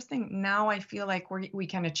really interesting. Now I feel like we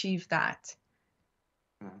can achieve that.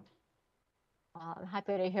 I'm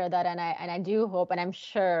happy to hear that, and I do hope, and I'm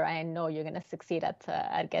sure, I know you're going to succeed at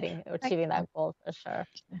achieving that goal for sure.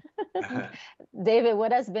 David,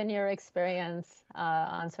 what has been your experience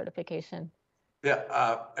on certification?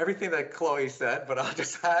 Yeah, everything that Chloe said, but I'll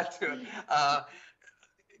just add to it.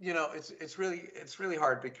 It's really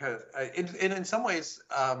hard because in some ways,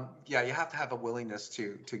 you have to have a willingness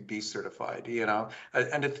to be certified,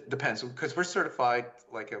 and it depends, because we're certified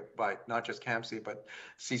by not just CAMC, but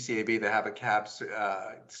CCAB. They have a CAB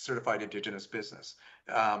certified Indigenous business.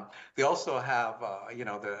 They also have,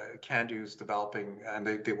 the CANDO's developing, and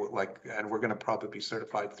they will and we're going to probably be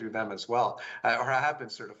certified through them as well, or have been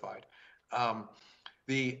certified.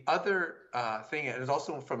 The other thing is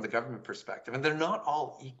also from the government perspective, and they're not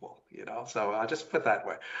all equal, so I'll just put that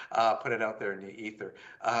way, put it out there in the ether.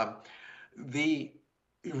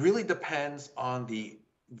 It really depends on the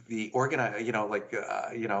the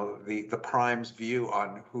prime's view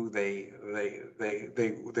on who they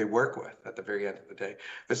work with at the very end of the day.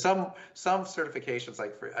 There's some certifications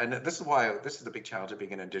and this is the big challenge of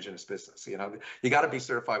being an Indigenous business. You know, you got to be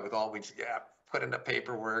certified with all these. Yeah, put in the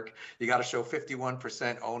paperwork. You got to show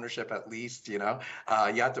 51% ownership at least. You know,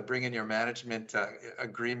 you have to bring in your management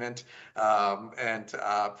agreement, and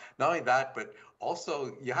not only that, but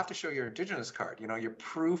also you have to show your Indigenous card, you know, your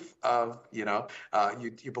proof of, you know,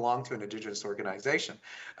 you belong to an Indigenous organization.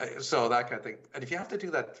 So that kind of thing. And if you have to do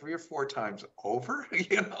that 3 or 4 times over,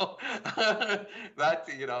 you know, that,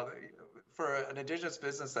 you know, for an Indigenous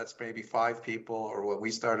business that's maybe 5 people, or when we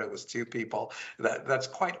started it was 2 people, that's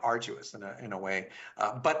quite arduous in a way,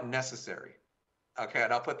 but necessary. Okay,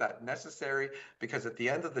 and I'll put that necessary, because at the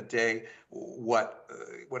end of the day, what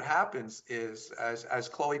happens is, as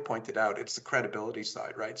Chloe pointed out, it's the credibility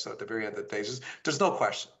side, right? So at the very end of the day, there's no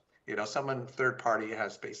question. You know, someone third party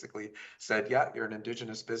has basically said, yeah, you're an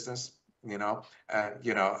Indigenous business, you know,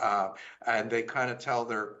 and they kind of tell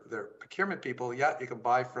their procurement people, yeah, you can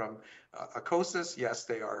buy from ACOSIS, yes,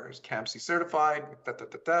 they are CAMC certified,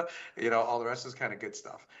 you know, all the rest is kind of good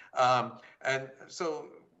stuff. And so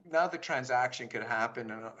now the transaction can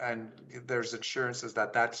happen, and there's assurances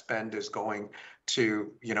that spend is going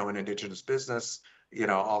to, you know, an Indigenous business, you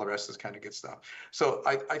know, all the rest is kind of good stuff. So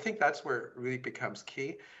I think that's where it really becomes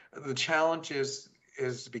key. The challenge is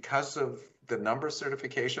because of the number of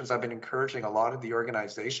certifications, I've been encouraging a lot of the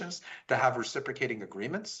organizations to have reciprocating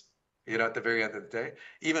agreements, you know, at the very end of the day,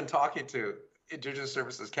 even talking to Indigenous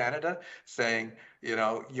Services Canada, saying, you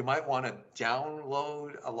know, you might want to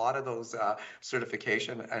download a lot of those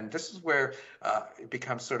certification. And this is where it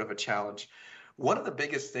becomes sort of a challenge. One of the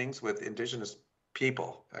biggest things with Indigenous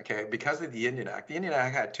people, okay, because of the Indian Act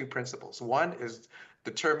had 2 principles. One is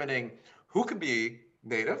determining who can be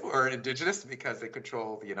Native or Indigenous, because they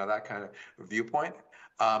control, you know, that kind of viewpoint.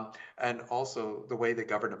 And also the way they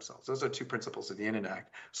govern themselves. Those are 2 principles of the Indian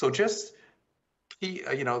Act. So just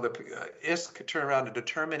you know, the ISK could turn around to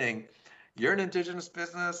determining you're an Indigenous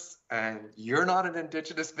business and you're not an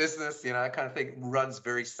Indigenous business, you know, that kind of thing runs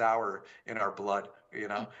very sour in our blood, you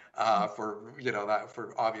know, for, you know, that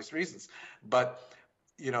for obvious reasons. But,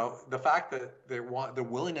 you know, the fact that they want the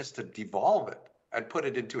willingness to devolve it and put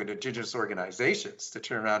it into an Indigenous organizations to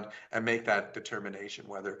turn around and make that determination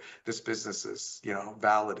whether this business is, you know,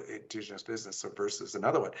 valid Indigenous business versus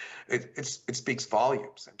another one. It speaks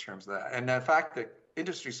volumes in terms of that. And the fact that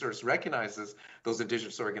industry sort of recognizes those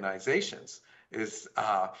Indigenous organizations is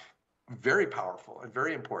very powerful and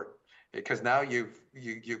very important, because now you've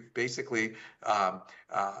basically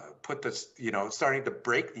put this, you know, starting to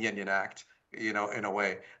break the Indian Act, you know, in a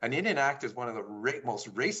way. And the Indian Act is one of the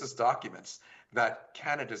most racist documents that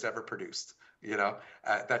Canada's ever produced, you know,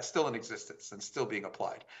 that's still in existence and still being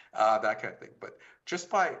applied, that kind of thing. But just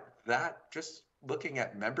by that, just looking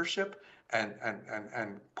at membership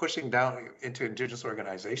and pushing down into Indigenous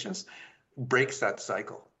organizations breaks that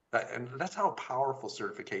cycle. And that's how powerful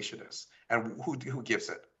certification is, and who gives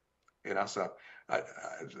it, you know. So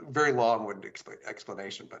very long-winded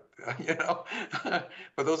explanation, but you know,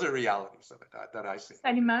 but those are realities of it that I see.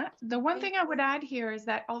 Salima, the one thing I would add here is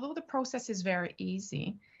that although the process is very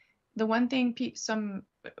easy, the one thing some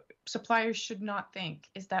suppliers should not think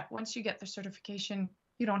is that once you get the certification,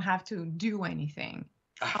 you don't have to do anything.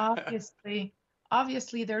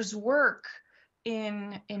 Obviously, there's work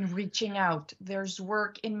in reaching out. There's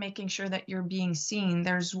work in making sure that you're being seen.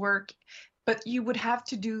 There's work, but you would have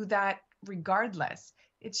to do that regardless.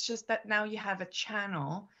 It's just that now you have a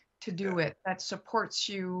channel to do it that supports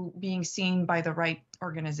you being seen by the right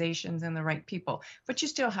organizations and the right people. But you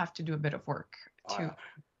still have to do a bit of work to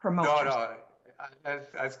promote. No.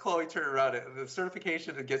 As Chloe turned around, the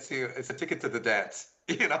certification that gets you, it's a ticket to the dance.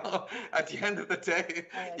 You know, at the end of the day,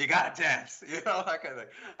 you got to dance. You know, that kind of thing.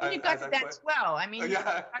 And you got to dance well. I mean, you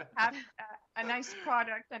got to have a nice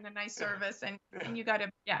product and a nice service, and you got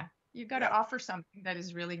to offer something that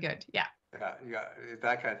is really good. Yeah,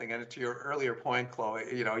 that kind of thing. And to your earlier point, Chloe,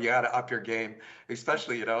 you know, you got to up your game,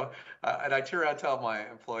 especially, you know, and I turn around and tell my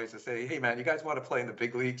employees to say, hey man, you guys want to play in the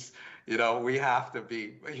big leagues? You know, we have to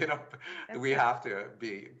be, you know, have to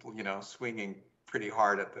be, you know, swinging pretty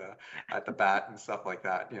hard at the bat and stuff like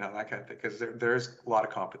that, you know, that kind of thing, because there's a lot of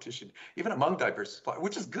competition, even among diverse suppliers,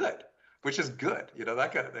 which is good, you know,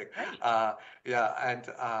 that kind of thing.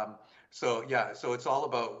 Right. So yeah, so it's all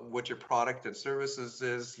about what your product and services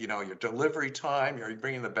is, your delivery time, are you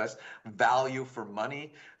bringing the best value for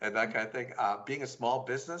money and that kind of thing. Being a small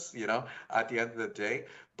business, at the end of the day,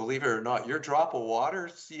 believe it or not, your drop of water,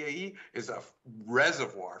 CAE, is a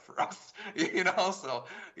reservoir for us, So,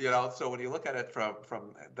 so when you look at it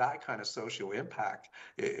from that kind of social impact,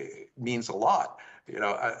 it means a lot,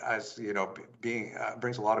 as being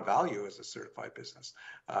brings a lot of value as a certified business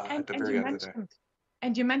at the very end of the day.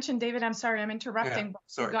 And you mentioned, David, I'm sorry, I'm interrupting. Yeah, but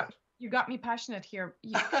sorry. You got me passionate here.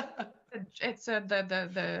 It's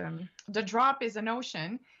the drop is an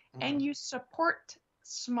ocean, and you support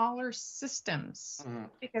smaller systems,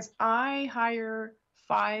 because I hire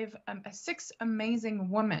 6 amazing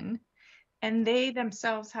women, and they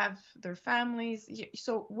themselves have their families.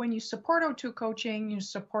 So when you support O2 coaching, you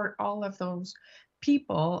support all of those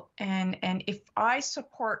people, and if I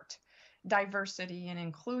support diversity and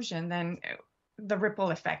inclusion, then the ripple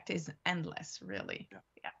effect is endless, really.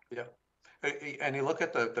 Yeah. And you look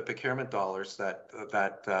at the procurement dollars that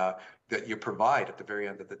you provide at the very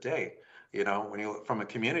end of the day. When you look from a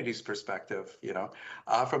community's perspective,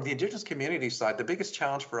 from the Indigenous community side, the biggest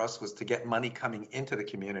challenge for us was to get money coming into the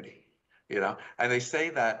community. And they say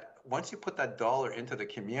that once you put that dollar into the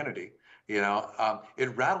community,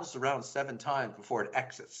 it rattles around 7 times before it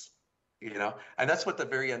exits. And that's what the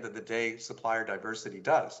very end of the day supplier diversity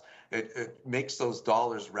does. It makes those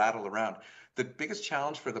dollars rattle around. The biggest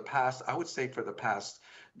challenge for the past, I would say for the past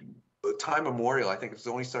time immemorial, I think it's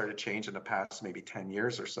only started to change in the past maybe 10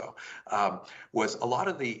 years or so, was a lot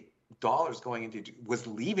of the dollars going into was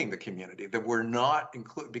leaving the community that were not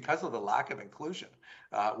included because of the lack of inclusion,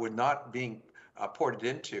 were not being poured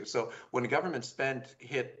into. So when the government spend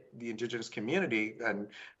hit the Indigenous community and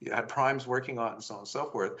you had primes working on it and so on and so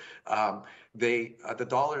forth, the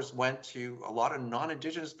dollars went to a lot of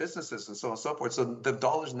non-Indigenous businesses and so on and so forth. So the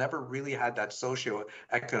dollars never really had that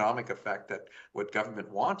socio-economic effect that what government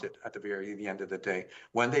wanted at the end of the day.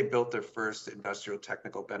 When they built their first industrial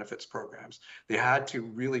technical benefits programs, they had to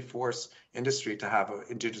really force industry to have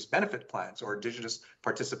Indigenous benefit plans or Indigenous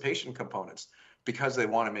participation components, because they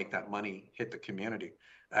want to make that money hit the community.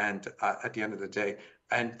 And at the end of the day,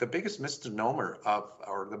 and the biggest misnomer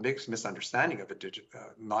or the biggest misunderstanding of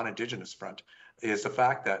non-Indigenous front is the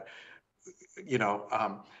fact that,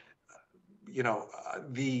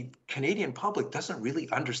 the Canadian public doesn't really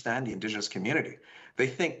understand the Indigenous community. They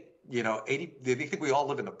think, they think we all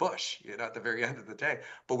live in the bush, at the very end of the day,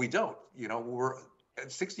 but we don't.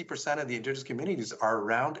 60% of the Indigenous communities are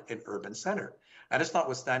around an urban center. And it's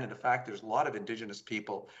notwithstanding the fact there's a lot of Indigenous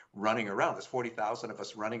people running around. There's 40,000 of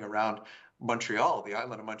us running around Montreal, the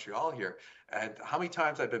island of Montreal here. And how many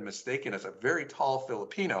times I've been mistaken as a very tall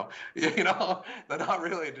Filipino, they're not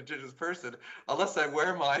really an Indigenous person, unless I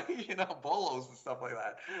wear my, bolos and stuff like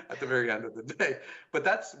that at the very end of the day. But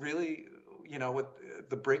that's really, with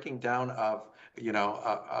the breaking down of,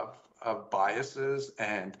 of biases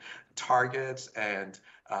and targets and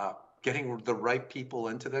getting the right people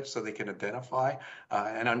into that so they can identify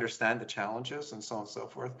and understand the challenges and so on and so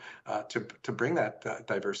forth to bring that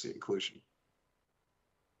diversity inclusion.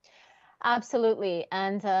 Absolutely.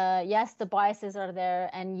 And yes, the biases are there.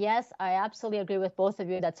 And yes, I absolutely agree with both of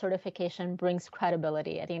you that certification brings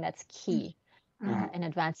credibility. I think that's key in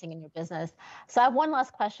advancing in your business. So I have one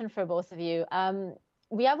last question for both of you.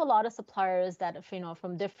 We have a lot of suppliers that,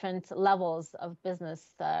 from different levels of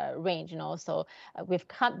business range, so we've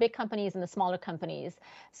big companies and the smaller companies.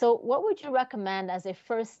 So what would you recommend as a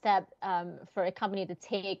first step for a company to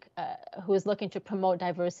take who is looking to promote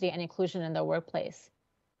diversity and inclusion in their workplace?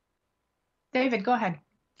 David, go ahead.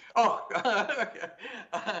 Oh,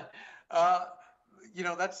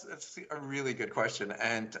 that's a really good question.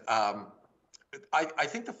 And I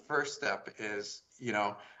think the first step is,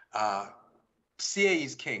 CAE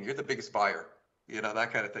is king. You're the biggest buyer,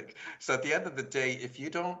 that kind of thing. So at the end of the day, if you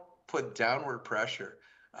don't put downward pressure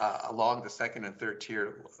along the second and third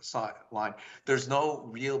tier line, there's no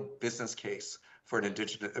real business case for an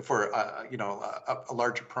Indigenous, for a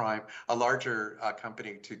larger prime, a larger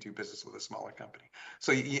company to do business with a smaller company.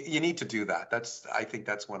 So you need to do that. I think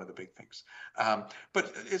that's one of the big things.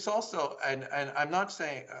 But it's also, and I'm not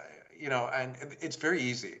saying. And it's very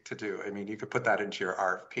easy to do. I mean, you could put that into your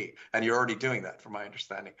RFP, and you're already doing that, from my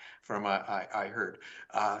understanding, from I heard.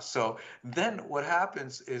 So then what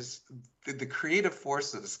happens is the creative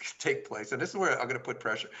forces take place, and this is where I'm going to put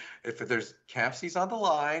pressure. If there's CAMPCs on the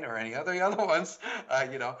line or any other ones,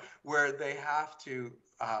 where they have to,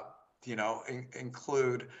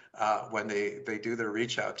 include when they do their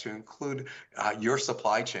reach out, to include your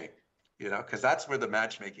supply chain. Because that's where the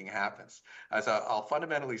matchmaking happens. As I'll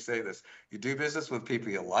fundamentally say this: you do business with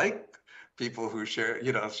people you like, people who share,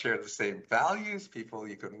 share the same values, people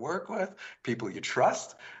you can work with, people you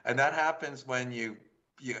trust. And that happens when you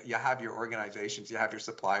have your organizations, you have your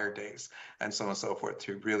supplier days, and so on and so forth,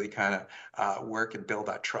 to really kind of work and build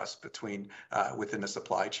that trust between within the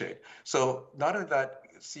supply chain. So not only that,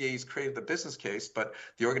 CAE's created the business case, but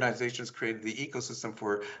the organizations created the ecosystem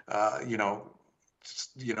for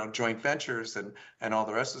joint ventures and all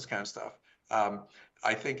the rest of this kind of stuff.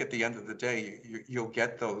 I think at the end of the day, you'll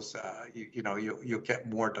get those, you'll get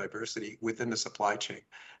more diversity within the supply chain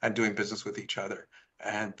and doing business with each other.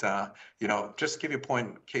 And, just to give you a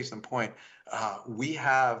case in point, we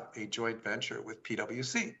have a joint venture with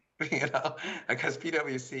PwC. Because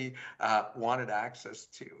PwC wanted access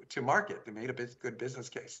to market. They made a good business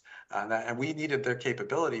case, and we needed their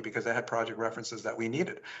capability because they had project references that we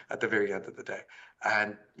needed at the very end of the day.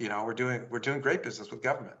 And we're doing great business with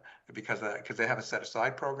government because they have a set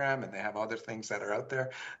aside program, and they have other things that are out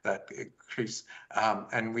there that increase.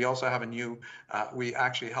 And we also have we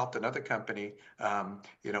actually helped another company,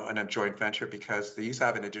 in a joint venture, because they used to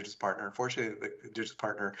have an Indigenous partner. Unfortunately, the Indigenous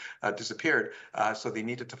partner disappeared, so they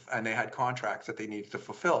needed to, and they had contracts that they needed to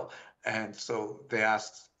fulfill. And so they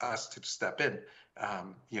asked us to step in,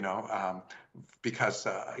 because,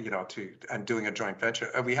 and doing a joint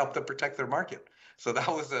venture, and we helped them protect their market. So that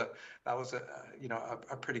was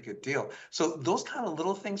a pretty good deal. So those kind of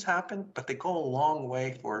little things happen, but they go a long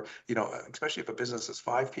way for, especially if a business is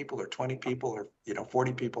 5 people or 20 people or,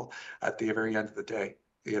 40 people at the very end of the day,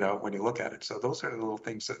 when you look at it. So those are the little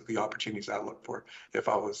things, the opportunities I look for if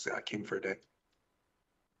I was king for a day.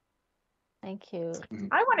 Thank you.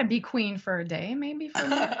 I want to be queen for a day, maybe for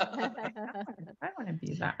me. I want to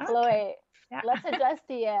be that. Okay. Chloe, let's address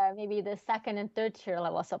maybe the second and third tier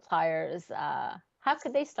level suppliers. How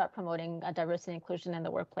could they start promoting diversity and inclusion in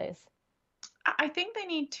the workplace? I think they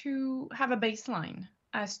need to have a baseline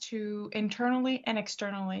as to internally and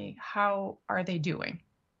externally, how are they doing,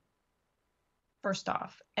 first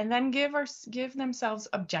off, and then give themselves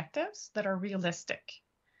objectives that are realistic.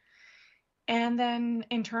 And then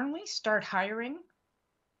internally start hiring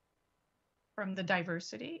from the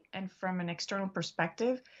diversity, and from an external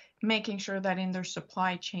perspective, making sure that in their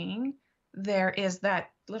supply chain, there is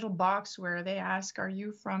that little box where they ask, are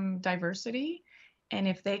you from diversity? And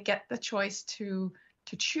if they get the choice to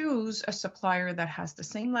choose a supplier that has the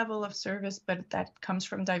same level of service, but that comes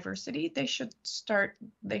from diversity, they should start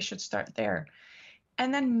there.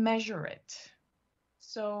 And then measure it.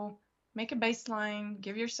 So make a baseline,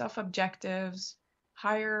 give yourself objectives,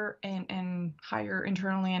 hire and hire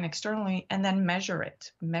internally and externally, and then measure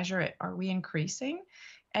it. Are we increasing?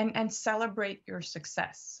 And celebrate your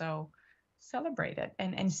success. So celebrate it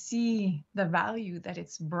and see the value that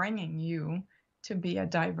it's bringing you to be a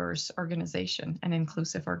diverse organization, an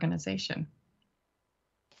inclusive organization.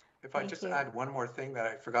 If I just add one more thing that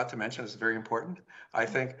I forgot to mention, is very important. I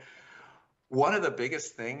think one of the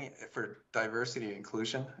biggest thing for diversity and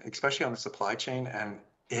inclusion, especially on the supply chain,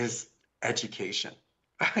 is education.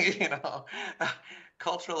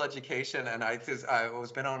 Cultural education. And I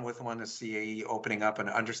was been on with one of CAE opening up and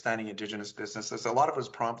understanding Indigenous businesses. A lot of it was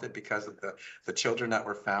prompted because of the children that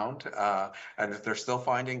were found, and they're still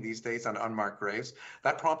finding these days on unmarked graves.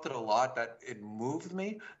 That prompted a lot. That it moved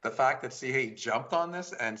me. The fact that CAE jumped on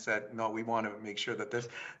this and said, no, we want to make sure that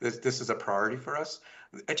this is a priority for us.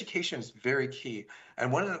 Education is very key.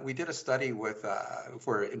 And we did a study with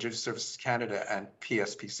for Indigenous Services Canada and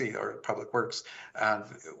PSPC, or Public Works,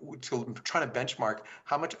 to try to benchmark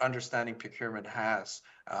how much understanding procurement has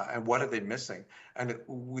and what are they missing. And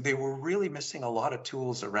they were really missing a lot of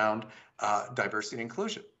tools around diversity and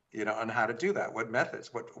inclusion, on how to do that, what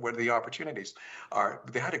methods, what the opportunities are.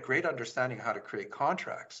 They had a great understanding of how to create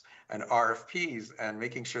contracts and RFPs and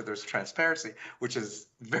making sure there's transparency, which is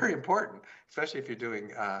very important, especially if you're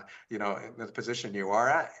doing, in the position you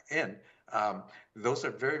are in. Those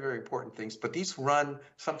are very, very important things, but these run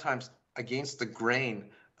sometimes against the grain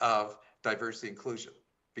of diversity inclusion,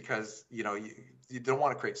 because you don't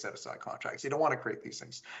want to create set-aside contracts, you don't want to create these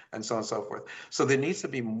things, and so on and so forth. So there needs to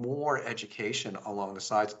be more education along the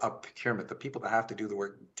sides of procurement, the people that have to do the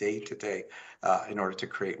work day to day, in order to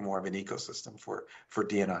create more of an ecosystem for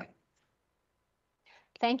D&I.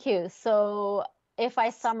 Thank you. So if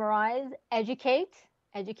I summarize, educate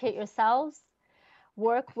yourselves,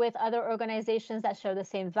 work with other organizations that share the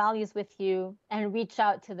same values with you, and reach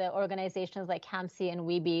out to the organizations like CAMC and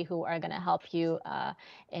WEBE, who are going to help you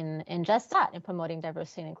in just that, in promoting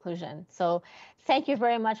diversity and inclusion. So thank you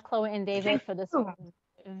very much, Chloe and David, for this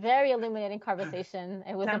Very illuminating conversation.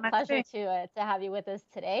 It was a pleasure to have you with us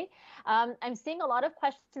today. I'm seeing a lot of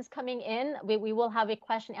questions coming in. We will have a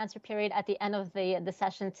question answer period at the end of the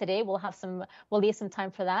session today. We'll leave some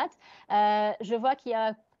time for that. Je vois qu'il y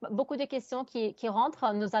a beaucoup de questions qui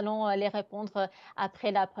rentrent. Nous allons les répondre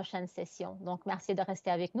après la prochaine session. Donc, merci de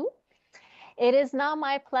rester avec nous. It is now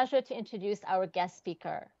my pleasure to introduce our guest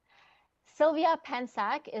speaker. Sylvia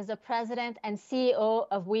Pensac is the president and CEO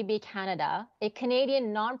of We Be Canada, a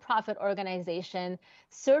Canadian nonprofit organization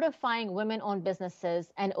certifying women-owned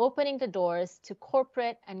businesses and opening the doors to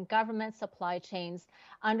corporate and government supply chains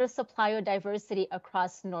under supplier diversity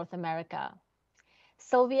across North America.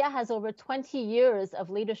 Sylvia has over 20 years of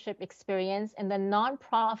leadership experience in the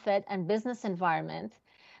nonprofit and business environment,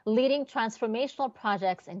 leading transformational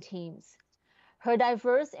projects and teams. Her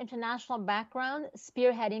diverse international background,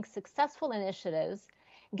 spearheading successful initiatives,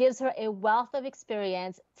 gives her a wealth of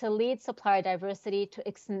experience to lead supplier diversity to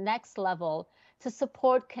its next level to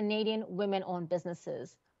support Canadian women-owned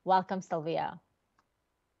businesses. Welcome, Sylvia.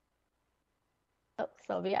 Oh,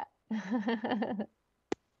 Sylvia.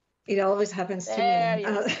 It always happens to me.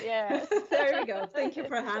 Yes. There you go. Thank you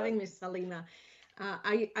for having me, Salima.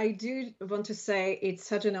 I do want to say it's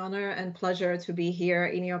such an honor and pleasure to be here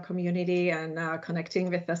in your community and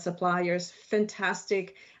connecting with the suppliers.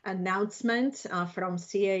 Fantastic announcement from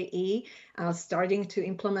CAE, starting to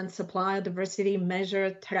implement supplier diversity,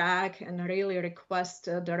 measure, track, and really request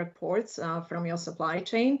the reports from your supply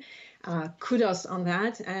chain. Kudos on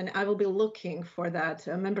that, and I will be looking for that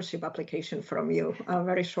membership application from you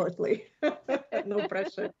very shortly. No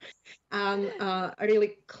pressure.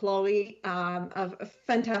 Really, Chloe,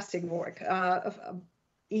 fantastic work.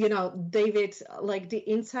 You know, David, like the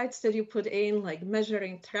insights that you put in, like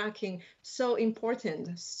measuring, tracking, so important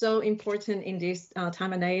in this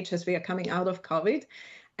time and age as we are coming out of COVID.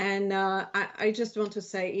 And I just want to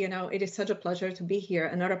say, you know, it is such a pleasure to be here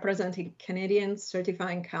and representing Canadian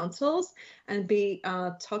certifying councils and be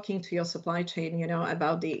talking to your supply chain, you know,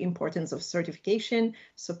 about the importance of certification,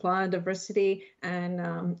 supplier diversity, and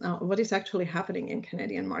what is actually happening in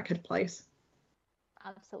Canadian marketplace.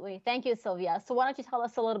 Absolutely. Thank you, Sylvia. So why don't you tell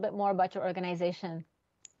us a little bit more about your organization?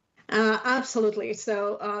 Absolutely.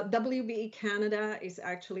 So WBE Canada is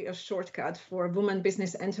actually a shortcut for Women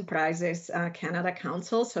Business Enterprises Canada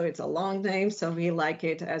Council. So it's a long name, so we like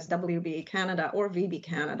it as WBE Canada or VB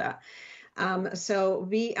Canada. So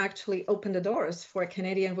we actually open the doors for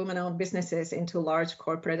Canadian women-owned businesses into large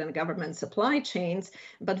corporate and government supply chains,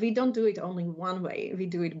 but we don't do it only one way. We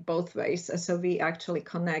do it both ways. So we actually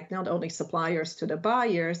connect not only suppliers to the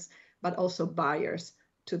buyers, but also buyers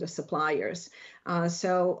to the suppliers. Like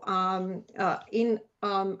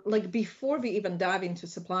before we even dive into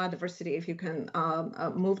supplier diversity, if you can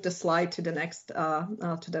move the slide to the next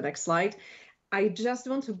slide, I just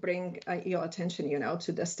want to bring your attention, you know,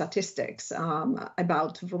 to the statistics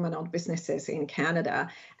about women-owned businesses in Canada.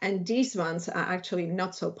 And these ones are actually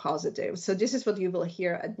not so positive. So this is what you will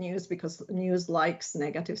hear at news, because news likes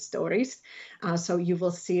negative stories. So you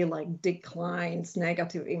will see like declines,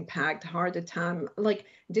 negative impact, harder time. Like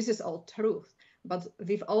this is all truth. But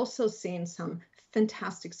we've also seen some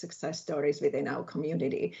fantastic success stories within our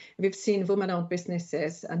community. We've seen women-owned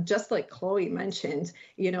businesses, and just like Chloe mentioned,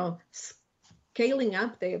 you know, scaling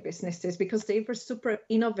up their businesses because they were super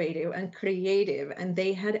innovative and creative, and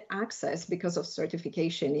they had access because of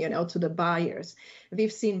certification, you know, to the buyers.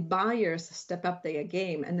 We've seen buyers step up their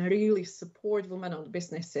game and really support women-owned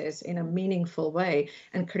businesses in a meaningful way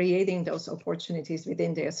and creating those opportunities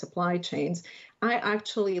within their supply chains. I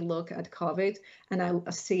actually look at COVID and I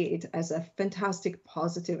see it as a fantastic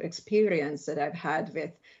positive experience that I've had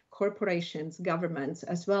with corporations, governments,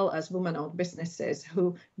 as well as women-owned businesses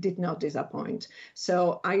who did not disappoint.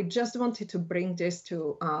 So I just wanted to bring this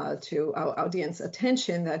to our audience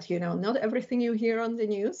attention that, you know, not everything you hear on the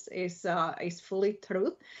news is fully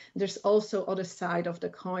truth. There's also other side of the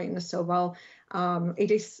coin. So while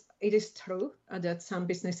it is true that some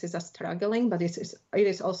businesses are struggling, but it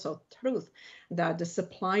is also truth that the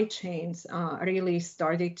supply chains really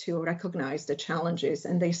started to recognize the challenges,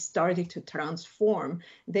 and they started to transform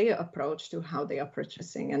their approach to how they are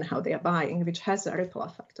purchasing and how they are buying, which has a ripple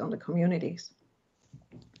effect on the communities.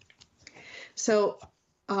 So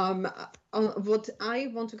what I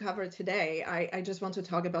want to cover today, I just want to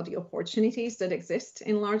talk about the opportunities that exist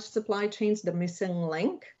in large supply chains, the missing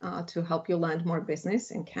link to help you land more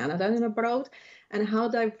business in Canada and abroad, and how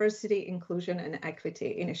diversity, inclusion, and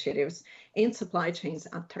equity initiatives in supply chains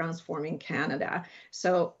are transforming Canada.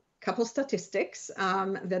 So a couple statistics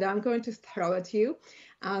that I'm going to throw at you.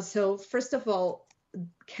 So first of all,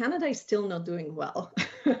 Canada is still not doing well.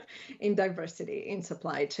 in diversity in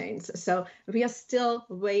supply chains. So we are still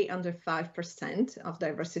way under 5% of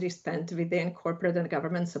diversity spent within corporate and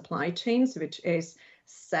government supply chains, which is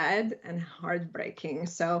sad and heartbreaking.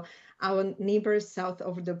 So our neighbors south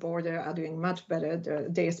of the border are doing much better.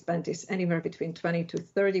 Their spend is anywhere between 20 to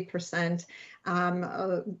 30%.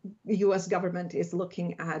 U.S. government is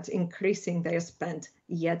looking at increasing their spend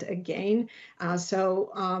yet again.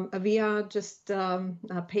 So we are just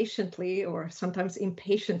patiently or sometimes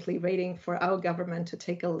impatiently waiting for our government to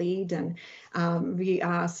take a lead. And we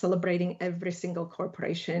are celebrating every single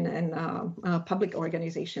corporation and public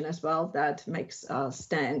organization as well that makes a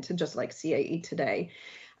stand, just like CAE today.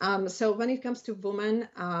 So when it comes to women,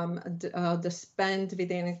 the spend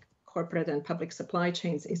within corporate and public supply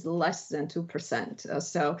chains is less than 2%.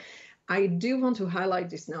 So I do want to highlight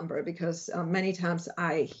this number because many times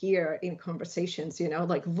I hear in conversations,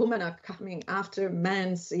 like women are coming after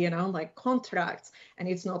men's, like contracts, and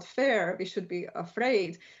it's not fair. We should be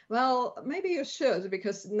afraid. Well, maybe you should,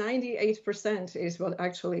 because 98% is what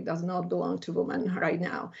actually does not belong to women right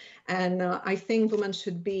now. And I think women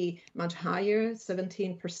should be much higher.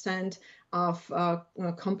 17% of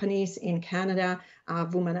companies in Canada are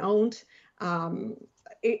women-owned.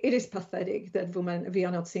 It is pathetic that we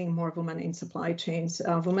are not seeing more women in supply chains.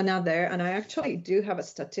 Women are there, and I actually do have a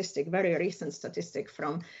statistic, very recent statistic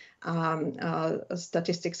from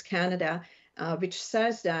Statistics Canada, which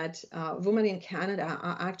says that women in Canada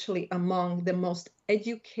are actually among the most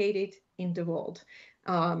educated in the world.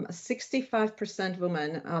 65%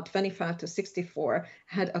 women, 25 to 64,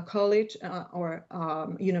 had a college or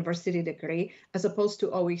university degree, as opposed to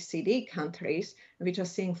OECD countries, which are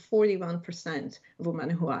seeing 41% women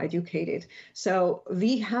who are educated. So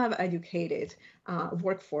we have educated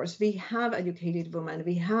workforce, we have educated women,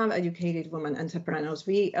 we have educated women entrepreneurs.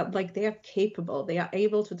 They are capable, they are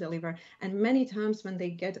able to deliver, and many times when they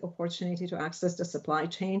get opportunity to access the supply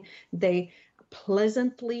chain, they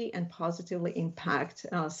pleasantly and positively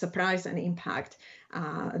surprise and impact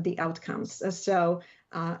the outcomes. So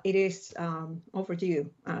it is overdue,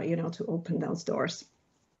 to open those doors.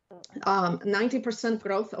 90%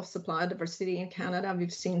 growth of supplier diversity in Canada.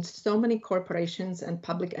 We've seen so many corporations and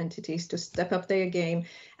public entities to step up their game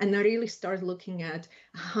and really start looking at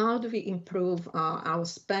how do we improve our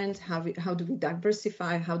spend, how do we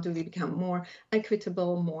diversify, how do we become more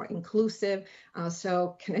equitable, more inclusive.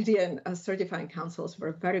 So Canadian certifying councils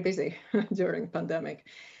were very busy during pandemic.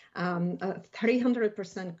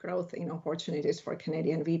 300% growth in opportunities for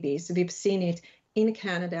Canadian VBs. We've seen it in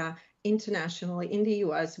Canada, internationally, in the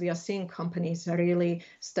US. We are seeing companies really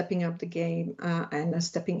stepping up the game and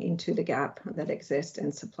stepping into the gap that exists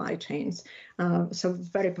in supply chains. So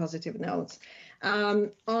very positive notes.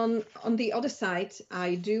 On the other side,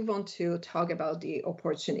 I do want to talk about the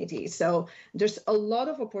opportunities. So there's a lot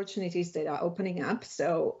of opportunities that are opening up.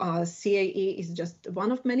 So CAE is just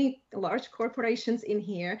one of many large corporations in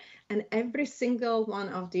here, and every single one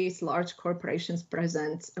of these large corporations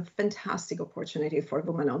presents a fantastic opportunity for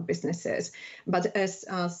women-owned businesses. But as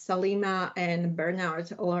Salima and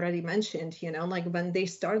Bernard already mentioned, when they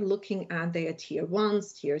start looking at their tier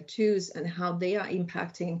ones, tier twos, and how they are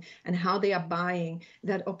impacting and how they are buying,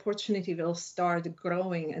 that opportunity will start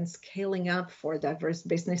growing and scaling up for diverse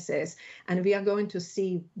businesses. And we are going to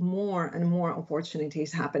see more and more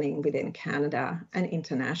opportunities happening within Canada and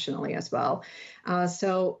internationally as well.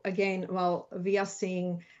 So again, while we are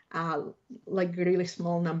seeing really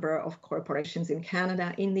small number of corporations in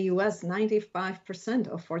Canada, in the US, 95%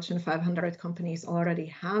 of Fortune 500 companies already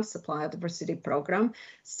have supplier diversity program.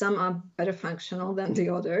 Some are better functional than the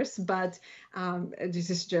others, but this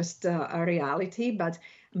is just a reality. But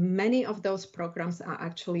many of those programs are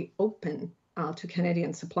actually open to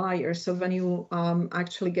Canadian suppliers. So when you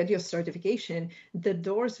actually get your certification, the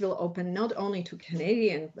doors will open not only to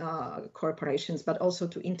Canadian corporations, but also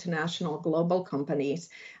to international global companies,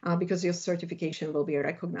 because your certification will be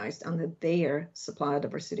recognized under their supplier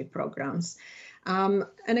diversity programs. And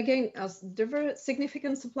again, as there were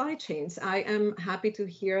significant supply chains, I am happy to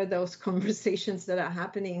hear those conversations that are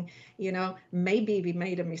happening. Maybe we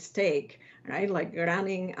made a mistake, right? Like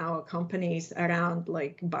running our companies around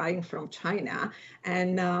buying from China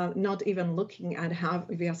and not even looking at how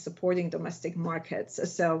we are supporting domestic markets.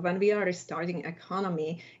 So when we are restarting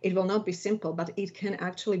economy, it will not be simple, but it can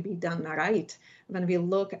actually be done right. When we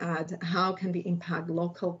look at how can we impact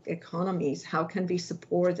local economies, how can we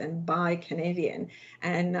support and buy Canadian,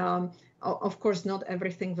 and of course, not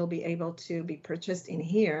everything will be able to be purchased in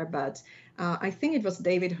here, but I think it was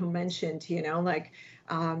David who mentioned,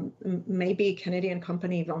 maybe Canadian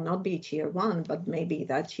company will not be tier 1, but maybe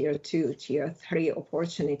that tier 2, tier 3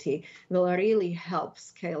 opportunity will really help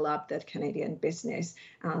scale up that Canadian business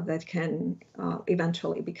that can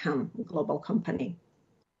eventually become a global company.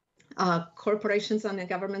 Corporations and the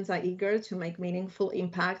governments are eager to make meaningful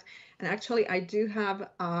impact. And actually, I do have,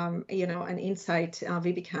 an insight.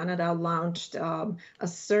 VB Canada launched a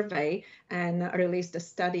survey and released a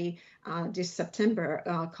study this September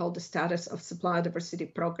called The Status of Supply Diversity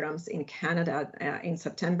Programs in Canada in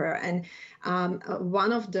September. And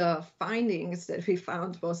one of the findings that we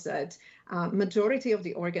found was that majority of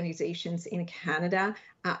the organizations in Canada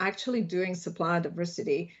are actually doing supply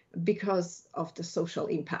diversity because of the social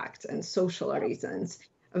impact and social reasons,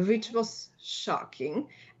 which was shocking.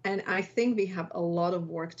 And I think we have a lot of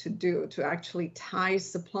work to do to actually tie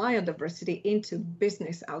supplier diversity into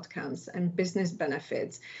business outcomes and business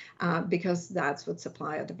benefits, because that's what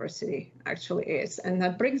supplier diversity actually is. And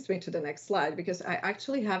that brings me to the next slide, because I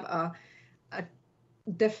actually have a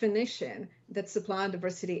definition that supplier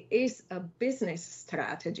diversity is a business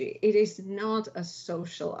strategy. It is not a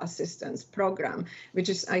social assistance program, which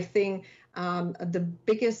is, I think, the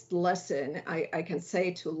biggest lesson I can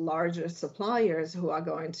say to larger suppliers who are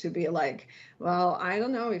going to be like, well, I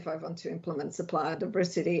don't know if I want to implement supplier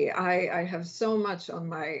diversity. I have so much on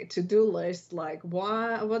my to-do list, like,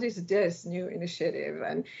 what is this new initiative?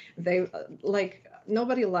 And they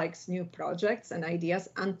nobody likes new projects and ideas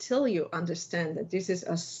until you understand that this is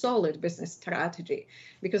a solid business strategy.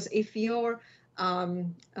 Because if your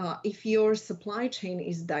supply chain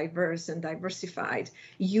is diverse and diversified,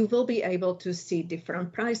 you will be able to see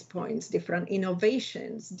different price points, different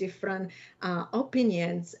innovations, different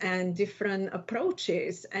opinions, and different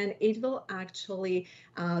approaches. And it will actually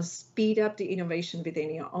speed up the innovation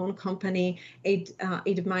within your own company.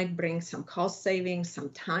 It might bring some cost savings, some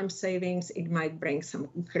time savings. It might bring some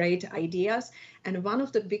great ideas. And one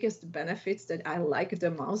of the biggest benefits that I like the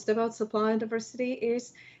most about supplier diversity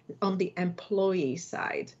is on the employee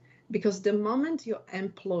side, because the moment your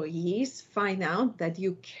employees find out that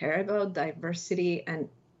you care about diversity, and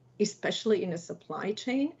especially in a supply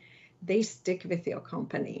chain, they stick with your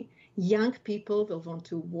company. Young people will want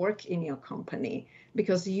to work in your company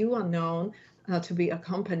because you are known to be a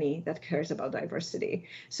company that cares about diversity.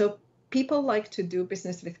 So people like to do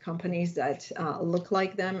business with companies that look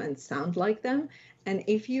like them and sound like them. And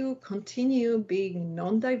if you continue being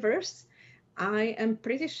non-diverse, I am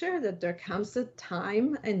pretty sure that there comes a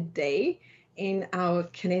time and day in our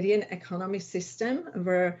Canadian economy system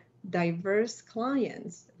where diverse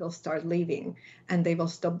clients will start leaving and they will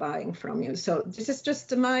stop buying from you. So this is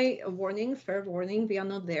just my warning, fair warning. We are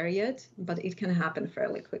not there yet, but it can happen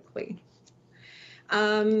fairly quickly.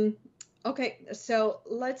 Okay, so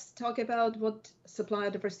let's talk about what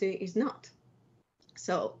supplier diversity is not.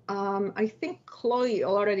 So I think Chloe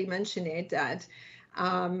already mentioned it, that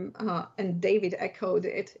and David echoed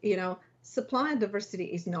it, supplier diversity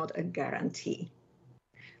is not a guarantee.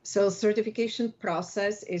 So certification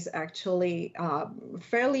process is actually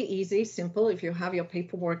fairly easy, simple if you have your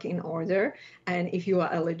paperwork in order and if you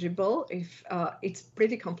are eligible. If it's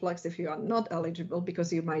pretty complex if you are not eligible,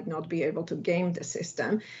 because you might not be able to game the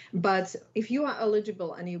system. But if you are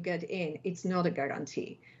eligible and you get in, it's not a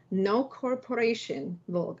guarantee. No corporation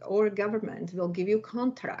or government will give you a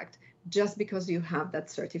contract just because you have that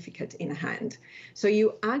certificate in hand. So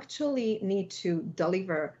you actually need to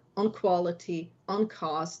deliver on quality, on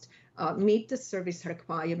cost, meet the service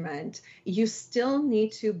requirement. You still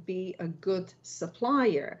need to be a good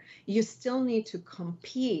supplier. You still need to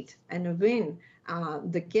compete and win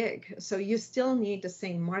the gig. So you still need the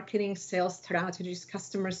same marketing, sales strategies,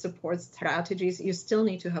 customer support strategies. You still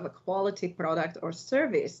need to have a quality product or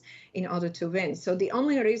service in order to win. So the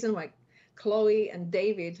only reason why Chloe and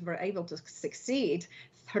David were able to succeed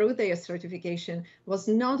through their certification was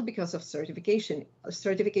not because of certification.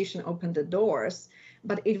 Certification opened the doors,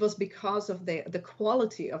 but it was because of the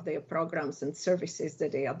quality of their programs and services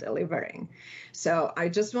that they are delivering. So I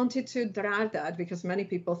just wanted to drive that, because many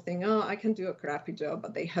people think, oh, I can do a crappy job,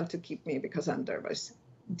 but they have to keep me because I'm diverse.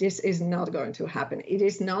 This is not going to happen. It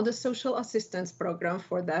is not a social assistance program.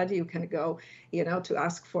 For that, you can go, to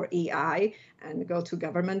ask for EI and go to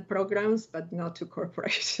government programs, but not to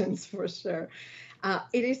corporations for sure.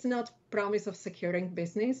 It is not promise of securing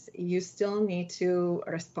business. You still need to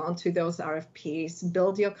respond to those RFPs,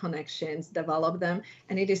 build your connections, develop them,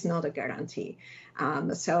 and it is not a guarantee.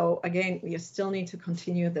 So again, you still need to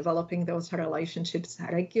continue developing those relationships,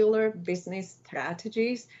 regular business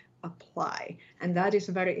strategies, apply. And that is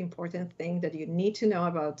a very important thing that you need to know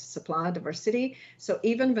about supplier diversity. So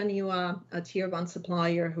even when you are a tier 1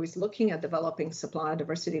 supplier who is looking at developing supplier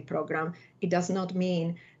diversity program, it does not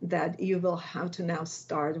mean that you will have to now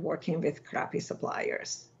start working with crappy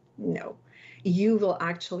suppliers. No, you will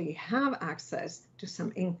actually have access to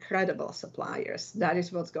some incredible suppliers. That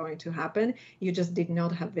is what's going to happen. You just did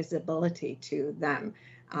not have visibility to them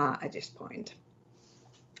at this point.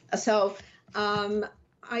 So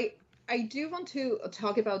I do want to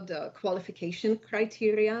talk about the qualification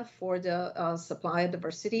criteria for the supplier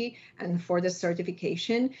diversity and for the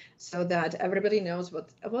certification, so that everybody knows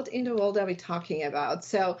what in the world are we talking about.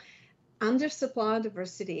 So under supplier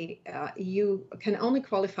diversity, you can only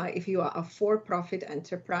qualify if you are a for-profit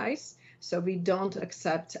enterprise. So we don't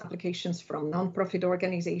accept applications from nonprofit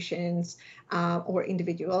organizations or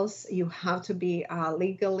individuals. You have to be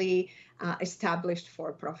legally established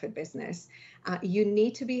for-profit business. You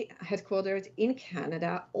need to be headquartered in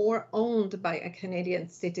Canada or owned by a Canadian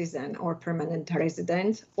citizen or permanent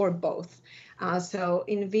resident, or both. So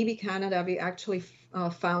in VB Canada, we actually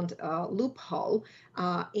found a loophole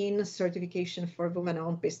in certification for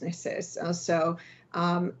women-owned businesses.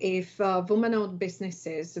 If women-owned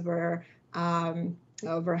businesses were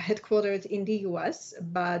headquartered in the US,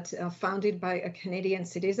 but founded by a Canadian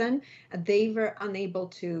citizen, they were unable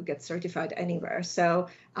to get certified anywhere. So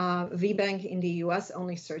VBank in the US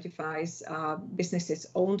only certifies businesses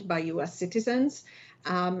owned by US citizens.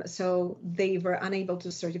 So they were unable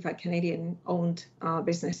to certify Canadian-owned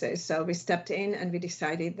businesses. So we stepped in and we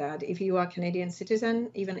decided that if you are a Canadian citizen,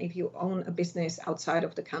 even if you own a business outside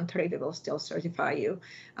of the country, we will still certify you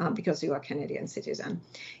because you are a Canadian citizen.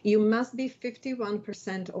 You must be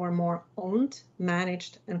 51% or more owned,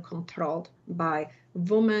 managed, and controlled by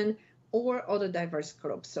women or other diverse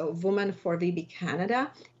groups. So women for VB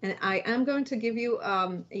Canada. And I am going to give you,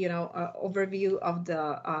 an overview of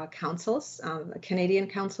the councils, Canadian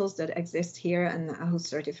councils that exist here and who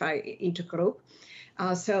certify each group.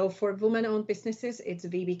 So for women-owned businesses, it's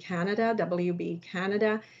VB Canada, WB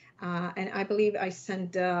Canada. And I believe I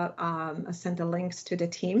sent the links to the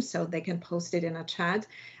team so they can post it in a chat.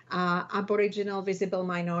 Aboriginal visible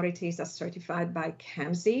minorities are certified by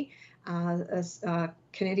CAMSI.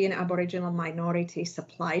 Canadian Aboriginal Minority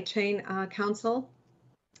Supply Chain Council.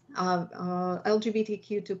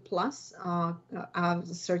 LGBTQ2+ are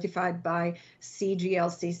certified by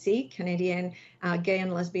CGLCC, Canadian Gay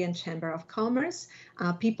and Lesbian Chamber of Commerce.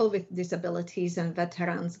 People with disabilities and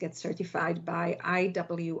veterans get certified by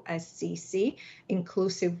IWSCC,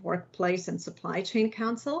 Inclusive Workplace and Supply Chain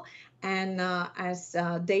Council. And as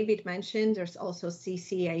David mentioned, there's also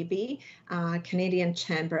CCAB, Canadian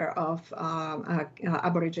Chamber of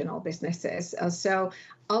Aboriginal Businesses. So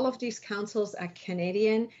all of these councils are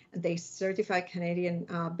Canadian. They certify Canadian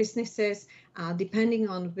businesses. Depending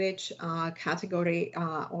on which category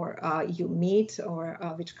you meet or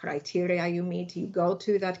which criteria you meet, you go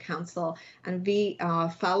to that council, and we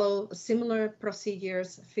follow similar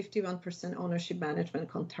procedures. 51% ownership management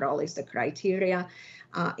control is the criteria.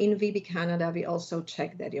 In VB Canada, we also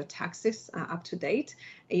check that your taxes are up to date.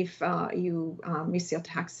 If you miss your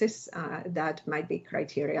taxes, that might be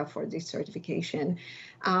criteria for this certification.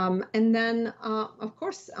 And then, of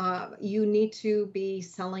course, you need to be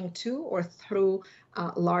selling to or through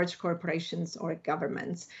large corporations or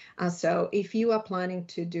governments. So if you are planning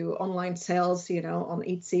to do online sales, on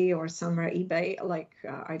Etsy or somewhere, eBay,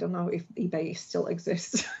 I don't know if eBay still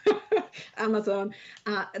exists, Amazon,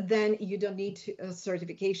 then you don't need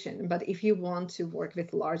certification. But if you want to work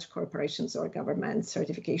with large corporations or government,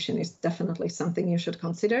 certification is definitely something you should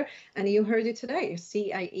consider. And you heard it today,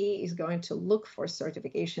 CAE is going to look for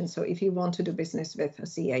certification. So if you want to do business with a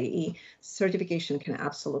CAE, certification can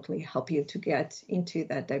absolutely help you to get into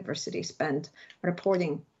that diversity spend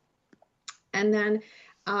reporting. And then,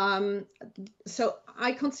 so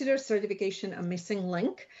I consider certification a missing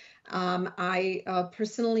link. I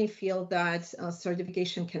personally feel that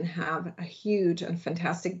certification can have a huge and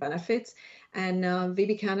fantastic benefits. And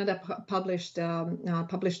VB Canada published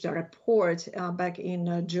a report back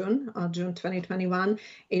in June 2021.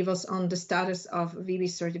 It was on the status of VB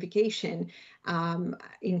certification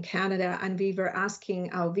in Canada. And we were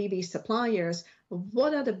asking our VB suppliers,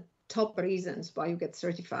 what are the top reasons why you get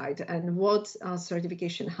certified and what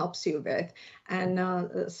certification helps you with.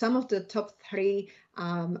 And some of the top 3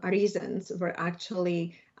 reasons were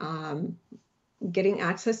actually getting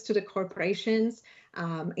access to the corporations,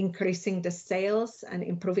 increasing the sales and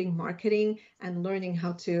improving marketing, and learning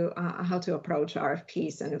how to approach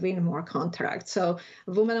RFPs and win more contracts. So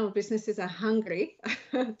women-owned businesses are hungry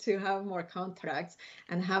to have more contracts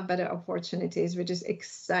and have better opportunities, which is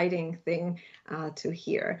exciting thing to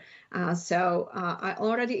hear. So I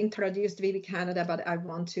already introduced VB Canada, but I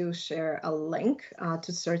want to share a link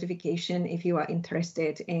to certification if you are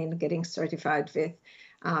interested in getting certified with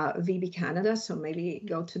VB Canada. So maybe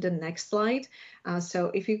go to the next slide.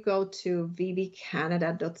 So if you go to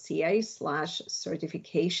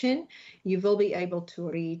vbcanada.ca/certification, you will be able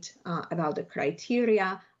to read about the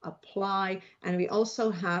criteria, apply, and we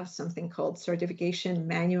also have something called certification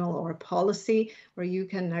manual or policy, where you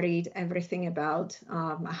can read everything about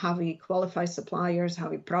how we qualify suppliers, how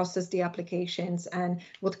we process the applications, and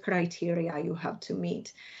what criteria you have to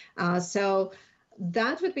meet. So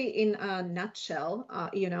that would be in a nutshell,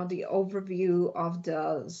 the overview of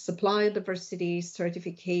the supplier diversity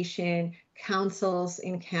certification councils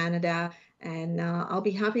in Canada. And I'll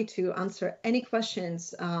be happy to answer any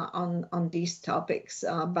questions on these topics.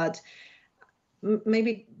 But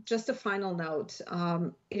maybe just a final note,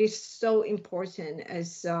 it is so important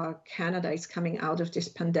as Canada is coming out of this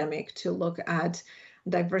pandemic to look at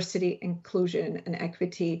diversity, inclusion, and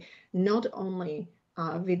equity, not only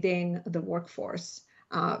within the workforce.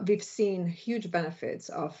 We've seen huge benefits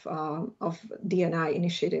of D&I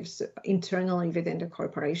initiatives internally within the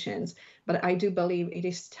corporations, but I do believe it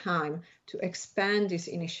is time to expand these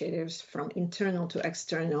initiatives from internal to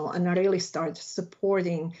external and really start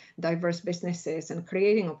supporting diverse businesses and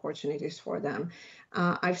creating opportunities for them.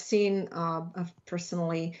 I've seen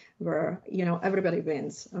personally where everybody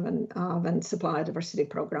wins when supplier diversity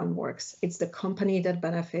program works. It's the company that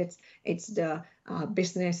benefits, it's the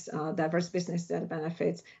diverse business that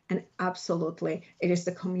benefits, and absolutely it is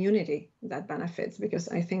the community that benefits, because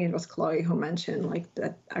I think it was Chloe who mentioned like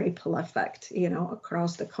that ripple effect,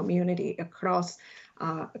 across the community, across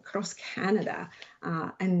Canada.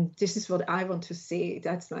 And this is what I want to see.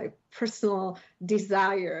 That's my personal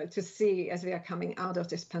desire to see as we are coming out of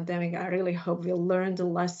this pandemic. I really hope we'll learn the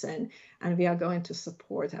lesson and we are going to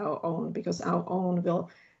support our own, because our own will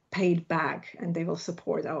pay it back and they will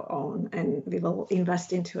support our own, and we will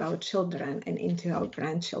invest into our children and into our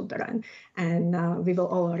grandchildren, and we will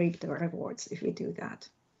all reap the rewards if we do that.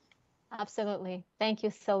 Absolutely. Thank you,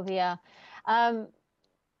 Sylvia.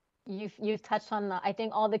 You've touched on, I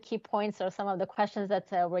think, all the key points or some of the questions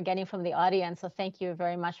that we're getting from the audience. So thank you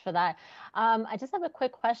very much for that. I just have a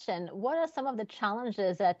quick question. What are some of the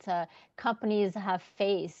challenges that companies have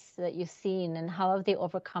faced that you've seen, and how have they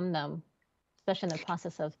overcome them, especially in the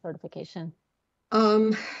process of certification?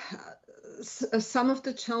 Some of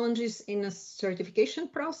the challenges in a certification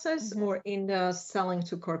process, or in the selling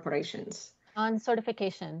to corporations? On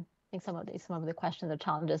certification. I think some of the questions or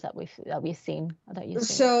challenges that we've seen, that you've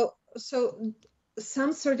seen. So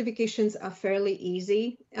some certifications are fairly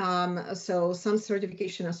easy. So some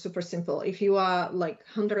certification are super simple. If you are like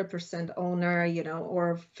 100% owner,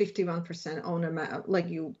 or 51% owner, like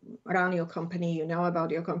you run your company,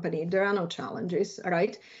 about your company, there are no challenges,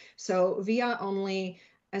 right? So we are only,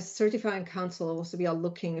 as certifying councils, we are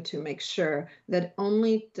looking to make sure that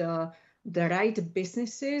only the right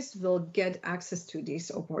businesses will get access to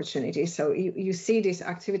these opportunities. So you see these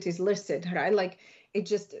activities listed, right? Like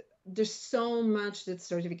there's so much that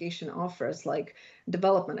certification offers, like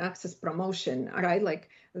development, access, promotion, right? Like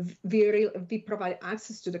we provide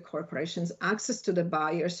access to the corporations, access to the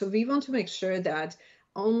buyers. So we want to make sure that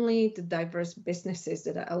only the diverse businesses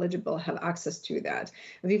that are eligible have access to that.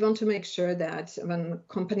 We want to make sure that when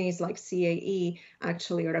companies like CAE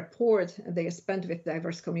actually report they spend with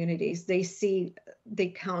diverse communities, they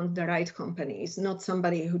count the right companies, not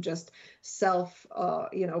somebody who just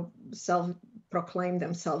self-proclaim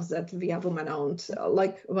themselves that we are women-owned.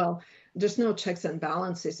 There's no checks and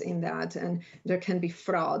balances in that, and there can be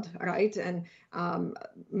fraud, right? And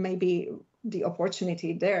maybe the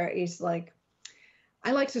opportunity there is like,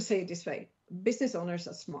 I like to say it this way, business owners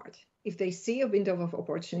are smart. If they see a window of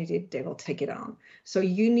opportunity, they will take it on. So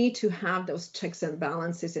you need to have those checks and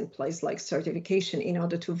balances in place, like certification, in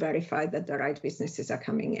order to verify that the right businesses are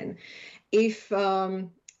coming in. If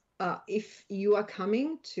you are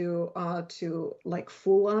coming to like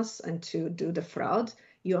fool us and to do the fraud,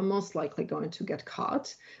 you are most likely going to get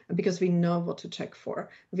caught, because we know what to check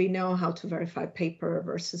for. We know how to verify paper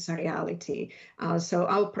versus reality. So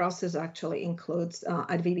our process actually includes,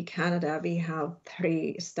 at VB Canada, we have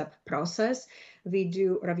 3-step process. We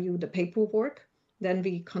do review the paperwork. Then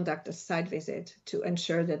we conduct a site visit to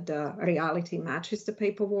ensure that the reality matches the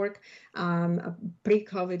paperwork.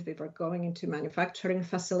 Pre-COVID, we were going into manufacturing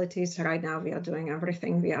facilities. Right now, we are doing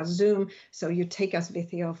everything via Zoom. So you take us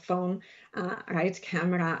with your phone, right,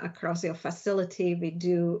 camera across your facility. We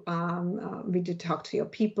do talk to your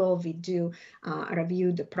people. We do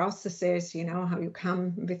review the processes, you know, how you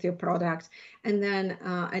come with your product. And then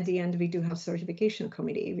at the end, we do have certification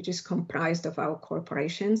committee, which is comprised of our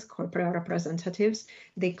corporations, corporate representatives.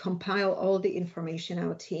 They compile all the information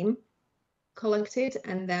our team collected,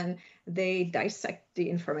 and then they dissect the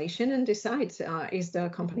information and decide, is the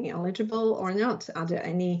company eligible or not? Are there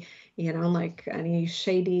any, you know, like any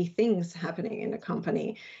shady things happening in the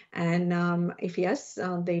company? And if yes,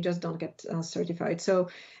 they just don't get certified. So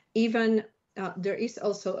even there is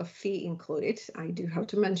also a fee included. I do have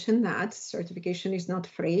to mention that certification is not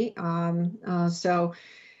free. So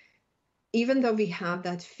even though we have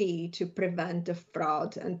that fee to prevent the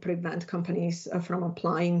fraud and prevent companies from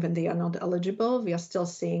applying when they are not eligible, we are still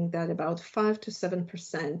seeing that about 5 to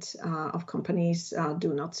 7% of companies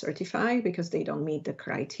do not certify because they don't meet the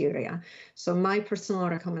criteria. So my personal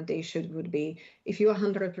recommendation would be, if you're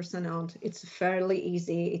 100% owned, it's fairly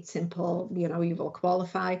easy, it's simple, you know, you will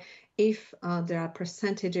qualify. If there are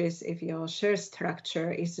percentages, if your share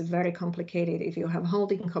structure is very complicated, if you have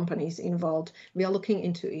holding companies involved, we are looking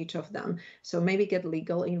into each of them. So maybe get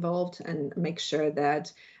legal involved and make sure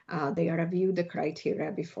that they review the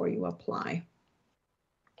criteria before you apply.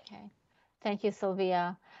 Okay, thank you,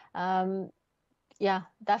 Sylvia. Yeah,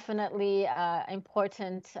 definitely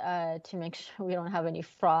important to make sure we don't have any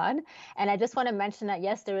fraud. And I just want to mention that,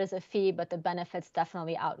 yes, there is a fee, but the benefits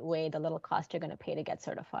definitely outweigh the little cost you're going to pay to get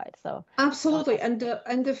certified. So absolutely. And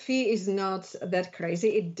the fee is not that crazy.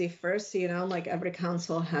 It differs, you know, like every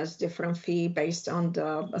council has different fee based on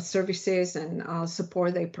the services and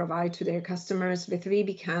support they provide to their customers. With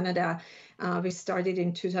VB Canada, we started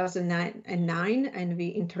in 2009 and we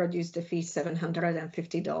introduced the fee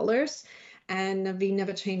 $750. And we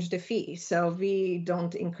never changed the fee. So we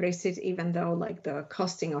don't increase it, even though like the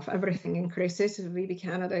costing of everything increases. VB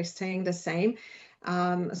Canada is staying the same.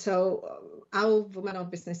 So our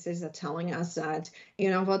women-owned businesses are telling us that, you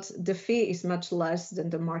know what, the fee is much less than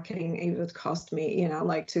the marketing it would cost me, you know,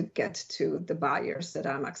 like to get to the buyers that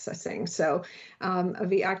I'm accessing. So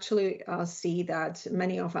we actually see that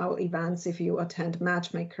many of our events, if you attend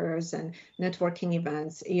matchmakers and networking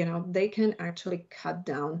events, you know, they can actually cut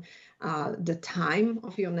down the time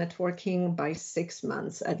of your networking by 6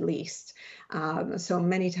 months at least. So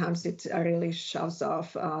many times it really shoves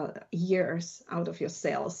off years out of your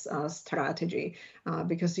sales strategy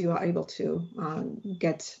because you are able to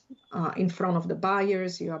get in front of the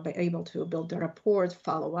buyers, you are able to build the rapport,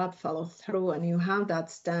 follow up, follow through, and you have that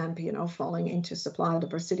stamp, you know, falling into supplier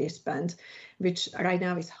diversity spend, which right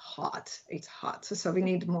now is hot. It's hot. So we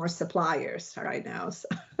need more suppliers right now. So.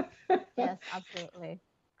 Yes, absolutely.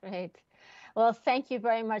 Great. Well, thank you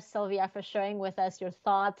very much, Sylvia, for sharing with us your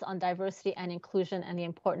thoughts on diversity and inclusion and the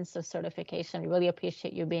importance of certification. We really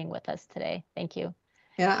appreciate you being with us today. Thank you.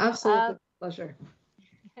 Yeah, absolutely. Pleasure.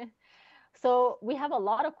 So we have a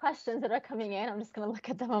lot of questions that are coming in. I'm just going to look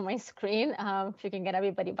at them on my screen. If you can get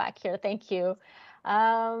everybody back here. Thank you.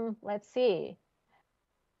 Let's see.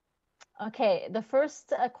 Okay, the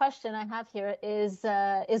first question I have here is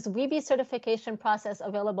WEB certification process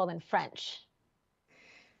available in French?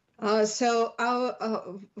 So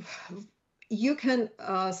you can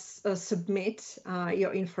submit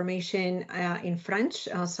your information in French.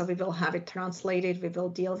 So we will have it translated. We will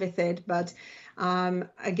deal with it. But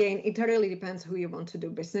again, it really depends who you want to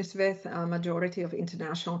do business with. Majority of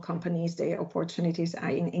international companies, their opportunities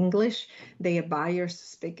are in English. Their buyers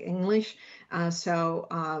speak English. So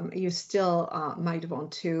you still might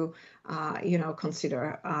want to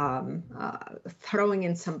consider throwing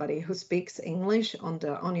in somebody who speaks English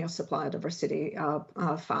on your supplier diversity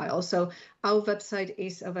file. So our website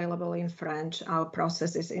is available in French. Our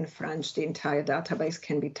process is in French. The entire database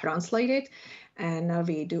can be translated, and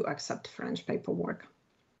we do accept French paperwork.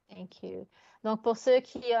 Thank you. Donc, pour ceux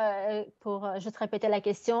qui, pour juste répéter la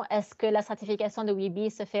question, est-ce que la certification de WEB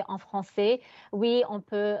se fait en français? Oui, on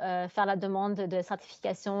peut faire la demande de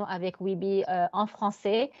certification avec WEB en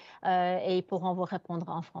français et ils pourront vous répondre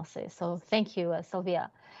en français. So, thank you,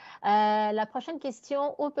 Sylvia. La prochaine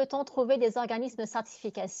question, où peut-on trouver des organismes de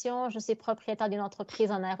certification? Je suis propriétaire d'une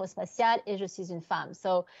entreprise en aérospatiale et je suis une femme.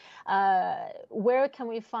 So where can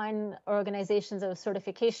we find organizations of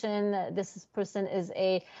certification? This person is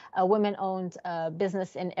a women-owned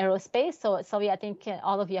business in aerospace. So Sylvia, I think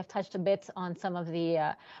all of you have touched a bit on some of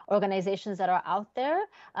the organizations that are out there.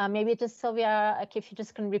 Maybe just Sylvia, if you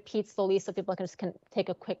just can repeat slowly so people can take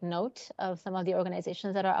a quick note of some of the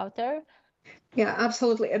organizations that are out there. Yeah,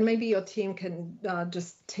 absolutely. And maybe your team can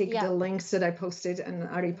just take the links that I posted and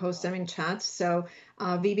I repost them in chat. So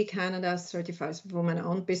VB Canada certifies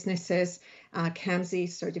women-owned businesses. CAMSI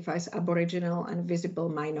certifies Aboriginal and visible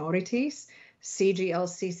minorities.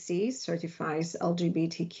 CGLCC certifies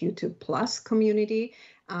LGBTQ2+ community.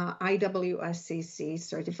 IWSCC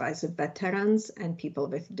certifies veterans and people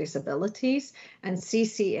with disabilities. And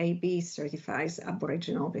CCAB certifies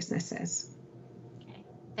Aboriginal businesses. Okay,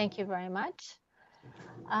 thank you very much.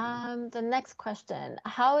 The next question,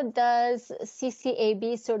 how does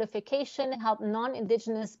CCAB certification help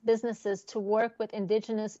non-Indigenous businesses to work with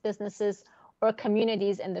Indigenous businesses or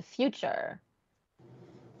communities in the future?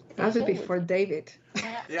 That would be for David.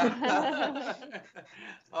 Yeah.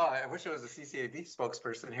 Oh, I wish I was a CCAB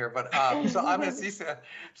spokesperson here, but so I'm a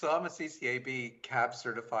CCAB CAB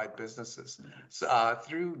certified businesses. So,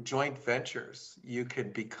 through joint ventures, you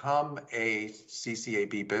can become a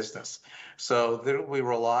CCAB business. So then we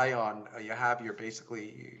rely on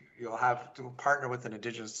you'll have to partner with an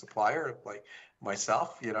Indigenous supplier like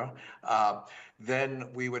myself,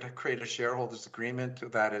 then we would create a shareholders agreement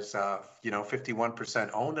that is 51%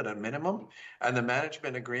 owned at a minimum, and the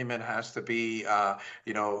management agreement has to be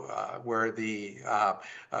where the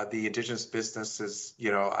Indigenous businesses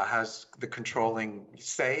has the controlling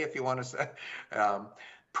say, if you want to say.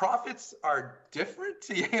 Profits are different,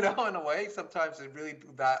 in a way. Sometimes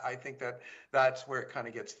I think that's where it kind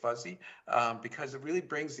of gets fuzzy, because it really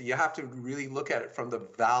you have to really look at it from the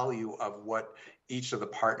value of what each of the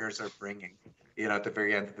partners are bringing, at the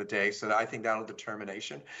very end of the day. So I think that'll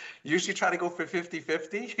determination. Usually try to go for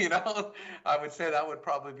 50-50, I would say that would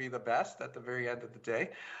probably be the best at the very end of the day.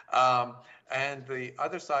 And the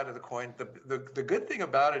other side of the coin, the good thing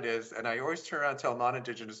about it is, and I always turn around and tell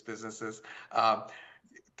non-Indigenous businesses, an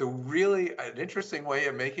interesting way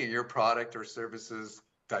of making your product or services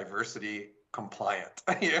diversity compliant,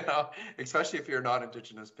 especially if you're a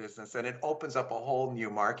non-Indigenous business, and it opens up a whole new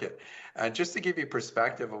market. And just to give you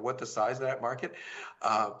perspective of what the size of that market,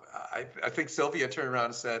 I think Sylvia turned around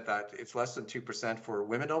and said that it's less than 2% for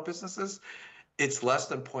women-owned businesses. It's less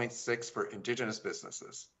than 0.6 for Indigenous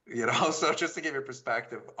businesses, so just to give you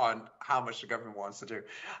perspective on how much the government wants to do.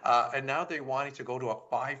 And now they're wanting to go to a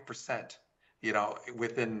 5%.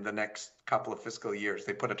 Within the next couple of fiscal years,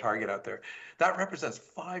 they put a target out there. That represents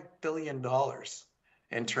 $5 billion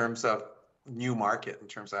in terms of new market, in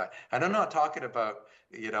terms of that. And I'm not talking about,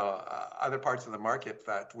 other parts of the market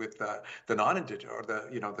that with the non-Indigenous or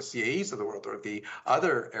the CAEs of the world or the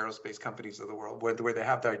other aerospace companies of the world where they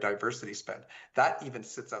have their diversity spend. That even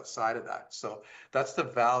sits outside of that. So that's the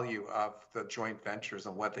value of the joint ventures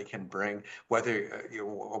and what they can bring, whether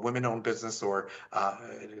a women-owned business or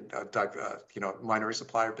minority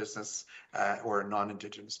supplier business or a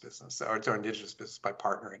non-Indigenous business or Indigenous business by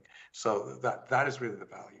partnering. So that is really the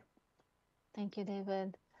value. Thank you,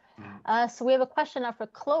 David. So we have a question now for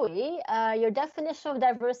Chloe. Your definition of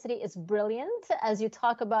diversity is brilliant as you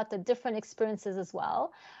talk about the different experiences as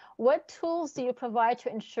well. What tools do you provide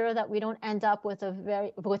to ensure that we don't end up with a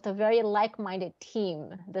very like-minded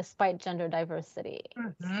team despite gender diversity?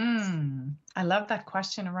 I love that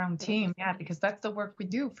question around team, because that's the work we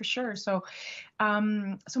do for sure. So,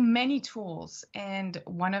 so many tools, and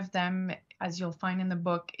one of them, as you'll find in the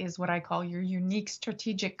book, is what I call your unique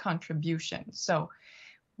strategic contribution. So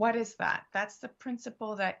what is that? That's the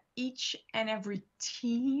principle that each and every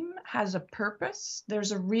team has a purpose.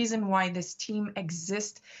 There's a reason why this team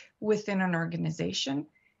exists within an organization.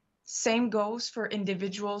 Same goes for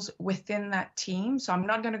individuals within that team. So I'm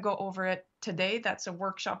not going to go over it today. That's a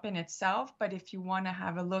workshop in itself. But if you want to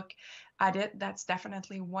have a look at it, that's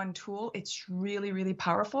definitely one tool. It's really, really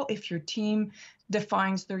powerful. If your team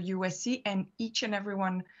defines their USC and each and every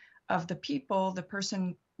one of the people,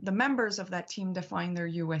 the members of that team define their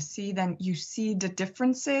USC, then you see the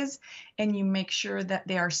differences and you make sure that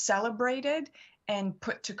they are celebrated and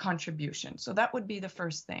put to contribution. So that would be the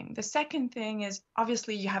first thing. The second thing is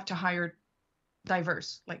obviously you have to hire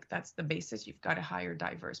diverse, like that's the basis. You've got to hire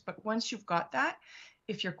diverse. But once you've got that,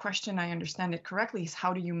 if your question, I understand it correctly, is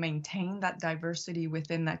how do you maintain that diversity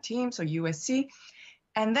within that team? So USC.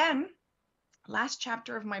 And then last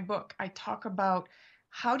chapter of my book, I talk about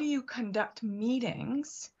how do you conduct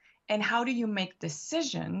meetings And how do you make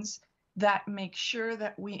decisions that make sure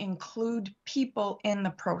that we include people in the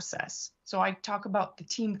process? So I talk about the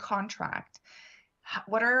team contract.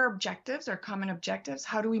 What are our objectives, our common objectives?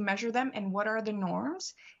 How do we measure them? And what are the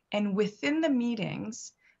norms? And within the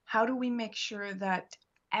meetings, how do we make sure that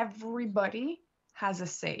everybody has a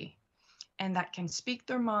say and that can speak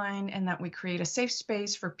their mind, and that we create a safe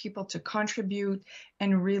space for people to contribute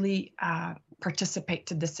and really participate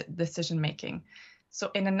to this decision making? So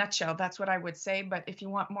in a nutshell, that's what I would say. But if you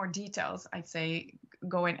want more details, I'd say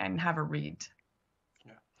go in and have a read.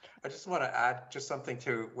 Yeah, I just want to add just something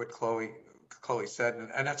to what Chloe said,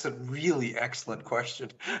 and that's a really excellent question,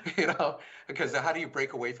 because how do you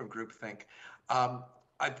break away from groupthink?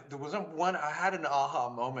 There wasn't one. I had an aha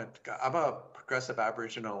moment. I'm a progressive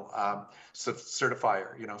Aboriginal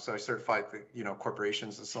certifier, so I certified the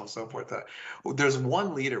corporations and so on and so forth. There's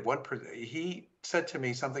one leader, he said to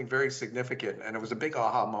me something very significant, and it was a big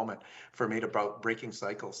aha moment for me about breaking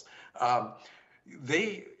cycles. A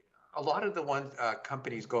lot of the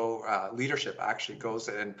companies leadership actually goes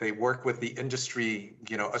and they work with the industry,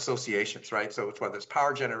 associations, right? So it's whether it's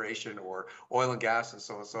power generation or oil and gas and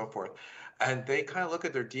so on and so forth. And they kind of look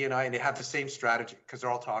at their D&I and they have the same strategy because they're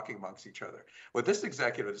all talking amongst each other. What this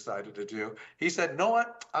executive decided to do, he said, know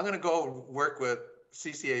what? I'm going to go work with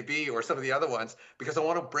CCAB or some of the other ones because I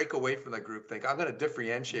want to break away from the groupthink. I'm going to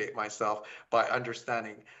differentiate myself by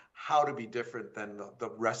understanding how to be different than the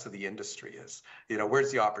rest of the industry is.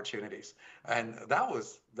 Where's the opportunities? And that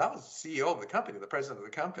was the CEO of the company, the president of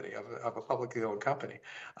the company, of a publicly owned company,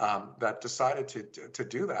 that decided to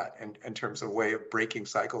do that in terms of a way of breaking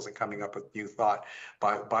cycles and coming up with new thought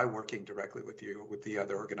by working directly with the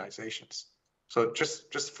other organizations. So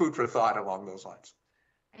just food for thought along those lines.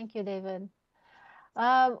 Thank you, David.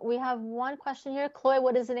 We have one question here. Chloe,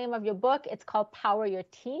 what is the name of your book? It's called Power Your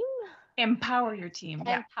Team. Empower Your Team.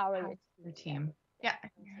 Empower Your Team. Yeah.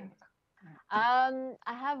 I'm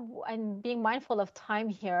being mindful of time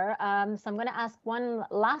here. So I'm going to ask one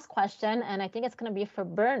last question, and I think it's going to be for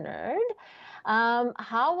Bernard.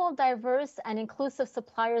 How will diverse and inclusive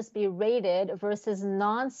suppliers be rated versus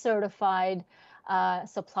non-certified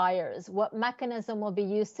suppliers? What mechanism will be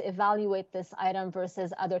used to evaluate this item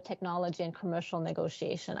versus other technology and commercial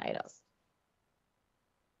negotiation items?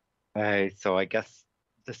 So I guess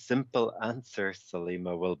the simple answer,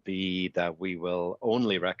 Salima, will be that we will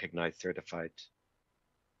only recognize certified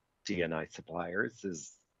D&I suppliers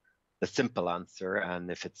is the simple answer.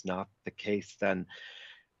 And if it's not the case, then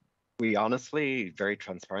we honestly, very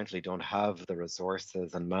transparently, don't have the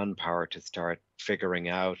resources and manpower to start figuring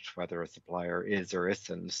out whether a supplier is or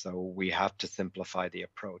isn't. So we have to simplify the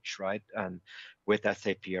approach, right? And with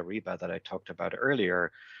SAP Ariba that I talked about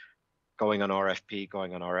earlier, going on RFP,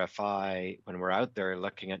 going on RFI, when we're out there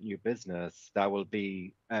looking at new business, that will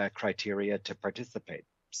be criteria to participate.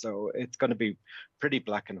 So it's going to be pretty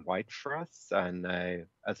black and white for us. And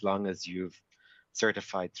as long as you've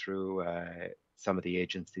certified through some of the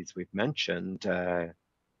agencies we've mentioned,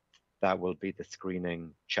 that will be the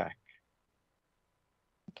screening check.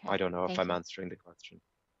 Okay. I don't know if I'm answering the question.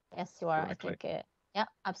 Yes, you are. Correctly. I think it. Yeah,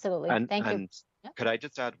 absolutely. Thank you. Could I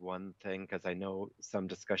just add one thing? Because I know some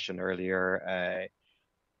discussion earlier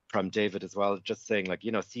from David as well, just saying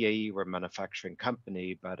CAE, we're a manufacturing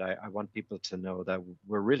company, but I want people to know that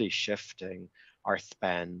we're really shifting our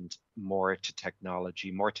spend more to technology,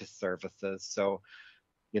 more to services. So,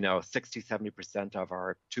 60-70% of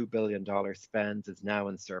our $2 billion spend is now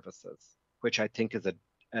in services, which I think is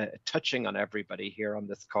touching on everybody here on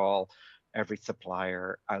this call. Every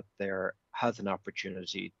supplier out there has an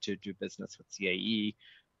opportunity to do business with CAE.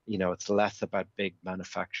 It's less about big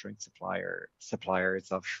manufacturing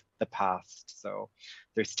suppliers of the past. So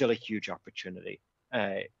there's still a huge opportunity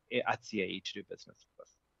at CAE to do business with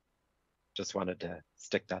us. Just wanted to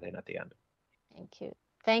stick that in at the end. Thank you.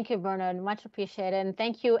 Thank you, Bernard. Much appreciated. And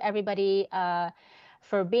thank you, everybody,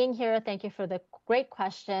 for being here. Thank you for the great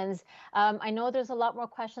questions. I know there's a lot more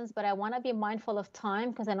questions, but I want to be mindful of time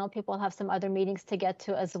because I know people have some other meetings to get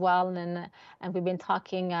to as well. And we've been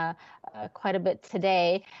talking quite a bit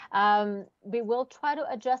today. We will try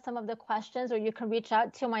to address some of the questions, or you can reach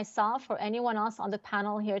out to myself or anyone else on the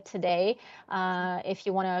panel here today if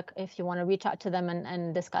you want to reach out to them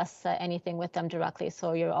and discuss anything with them directly.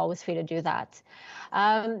 So you're always free to do that.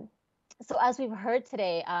 So as we've heard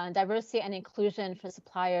today, diversity and inclusion for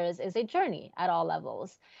suppliers is a journey at all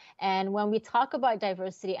levels. And when we talk about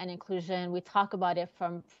diversity and inclusion, we talk about it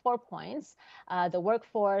from 4 points: the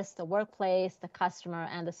workforce, the workplace, the customer,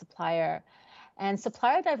 and the supplier. And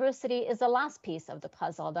supplier diversity is the last piece of the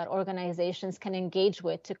puzzle that organizations can engage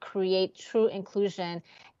with to create true inclusion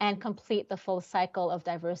and complete the full cycle of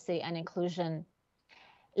diversity and inclusion.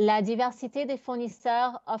 La diversité des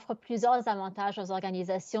fournisseurs offre plusieurs avantages aux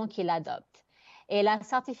organisations qui l'adoptent. Et la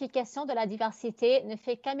certification de la diversité ne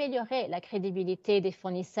fait qu'améliorer la crédibilité des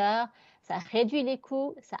fournisseurs, ça réduit les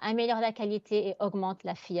coûts, ça améliore la qualité et augmente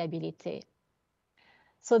la fiabilité.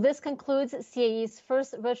 So this concludes CAE's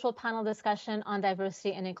first virtual panel discussion on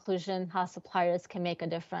diversity and inclusion, how suppliers can make a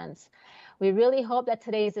difference. We really hope that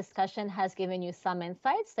today's discussion has given you some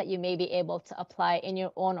insights that you may be able to apply in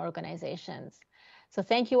your own organizations. So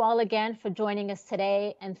thank you all again for joining us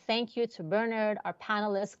today, and thank you to Bernard, our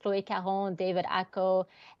panelists, Chloe Caron, David Acco,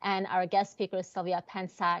 and our guest speaker, Sylvia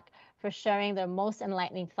Pensac, for sharing their most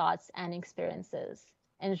enlightening thoughts and experiences.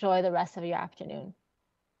 Enjoy the rest of your afternoon.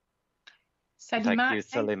 Salima, thank you,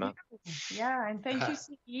 Salima. Yeah, and thank you,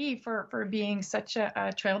 CAE, for being such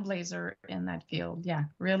a trailblazer in that field. Yeah,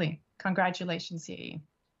 really. Congratulations, CAE.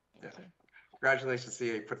 Yeah. Congratulations,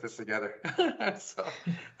 CAE, put this together. So,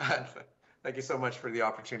 thank you so much for the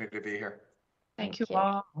opportunity to be here. Thank you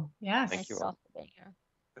all. Yes. Thank you all for being here.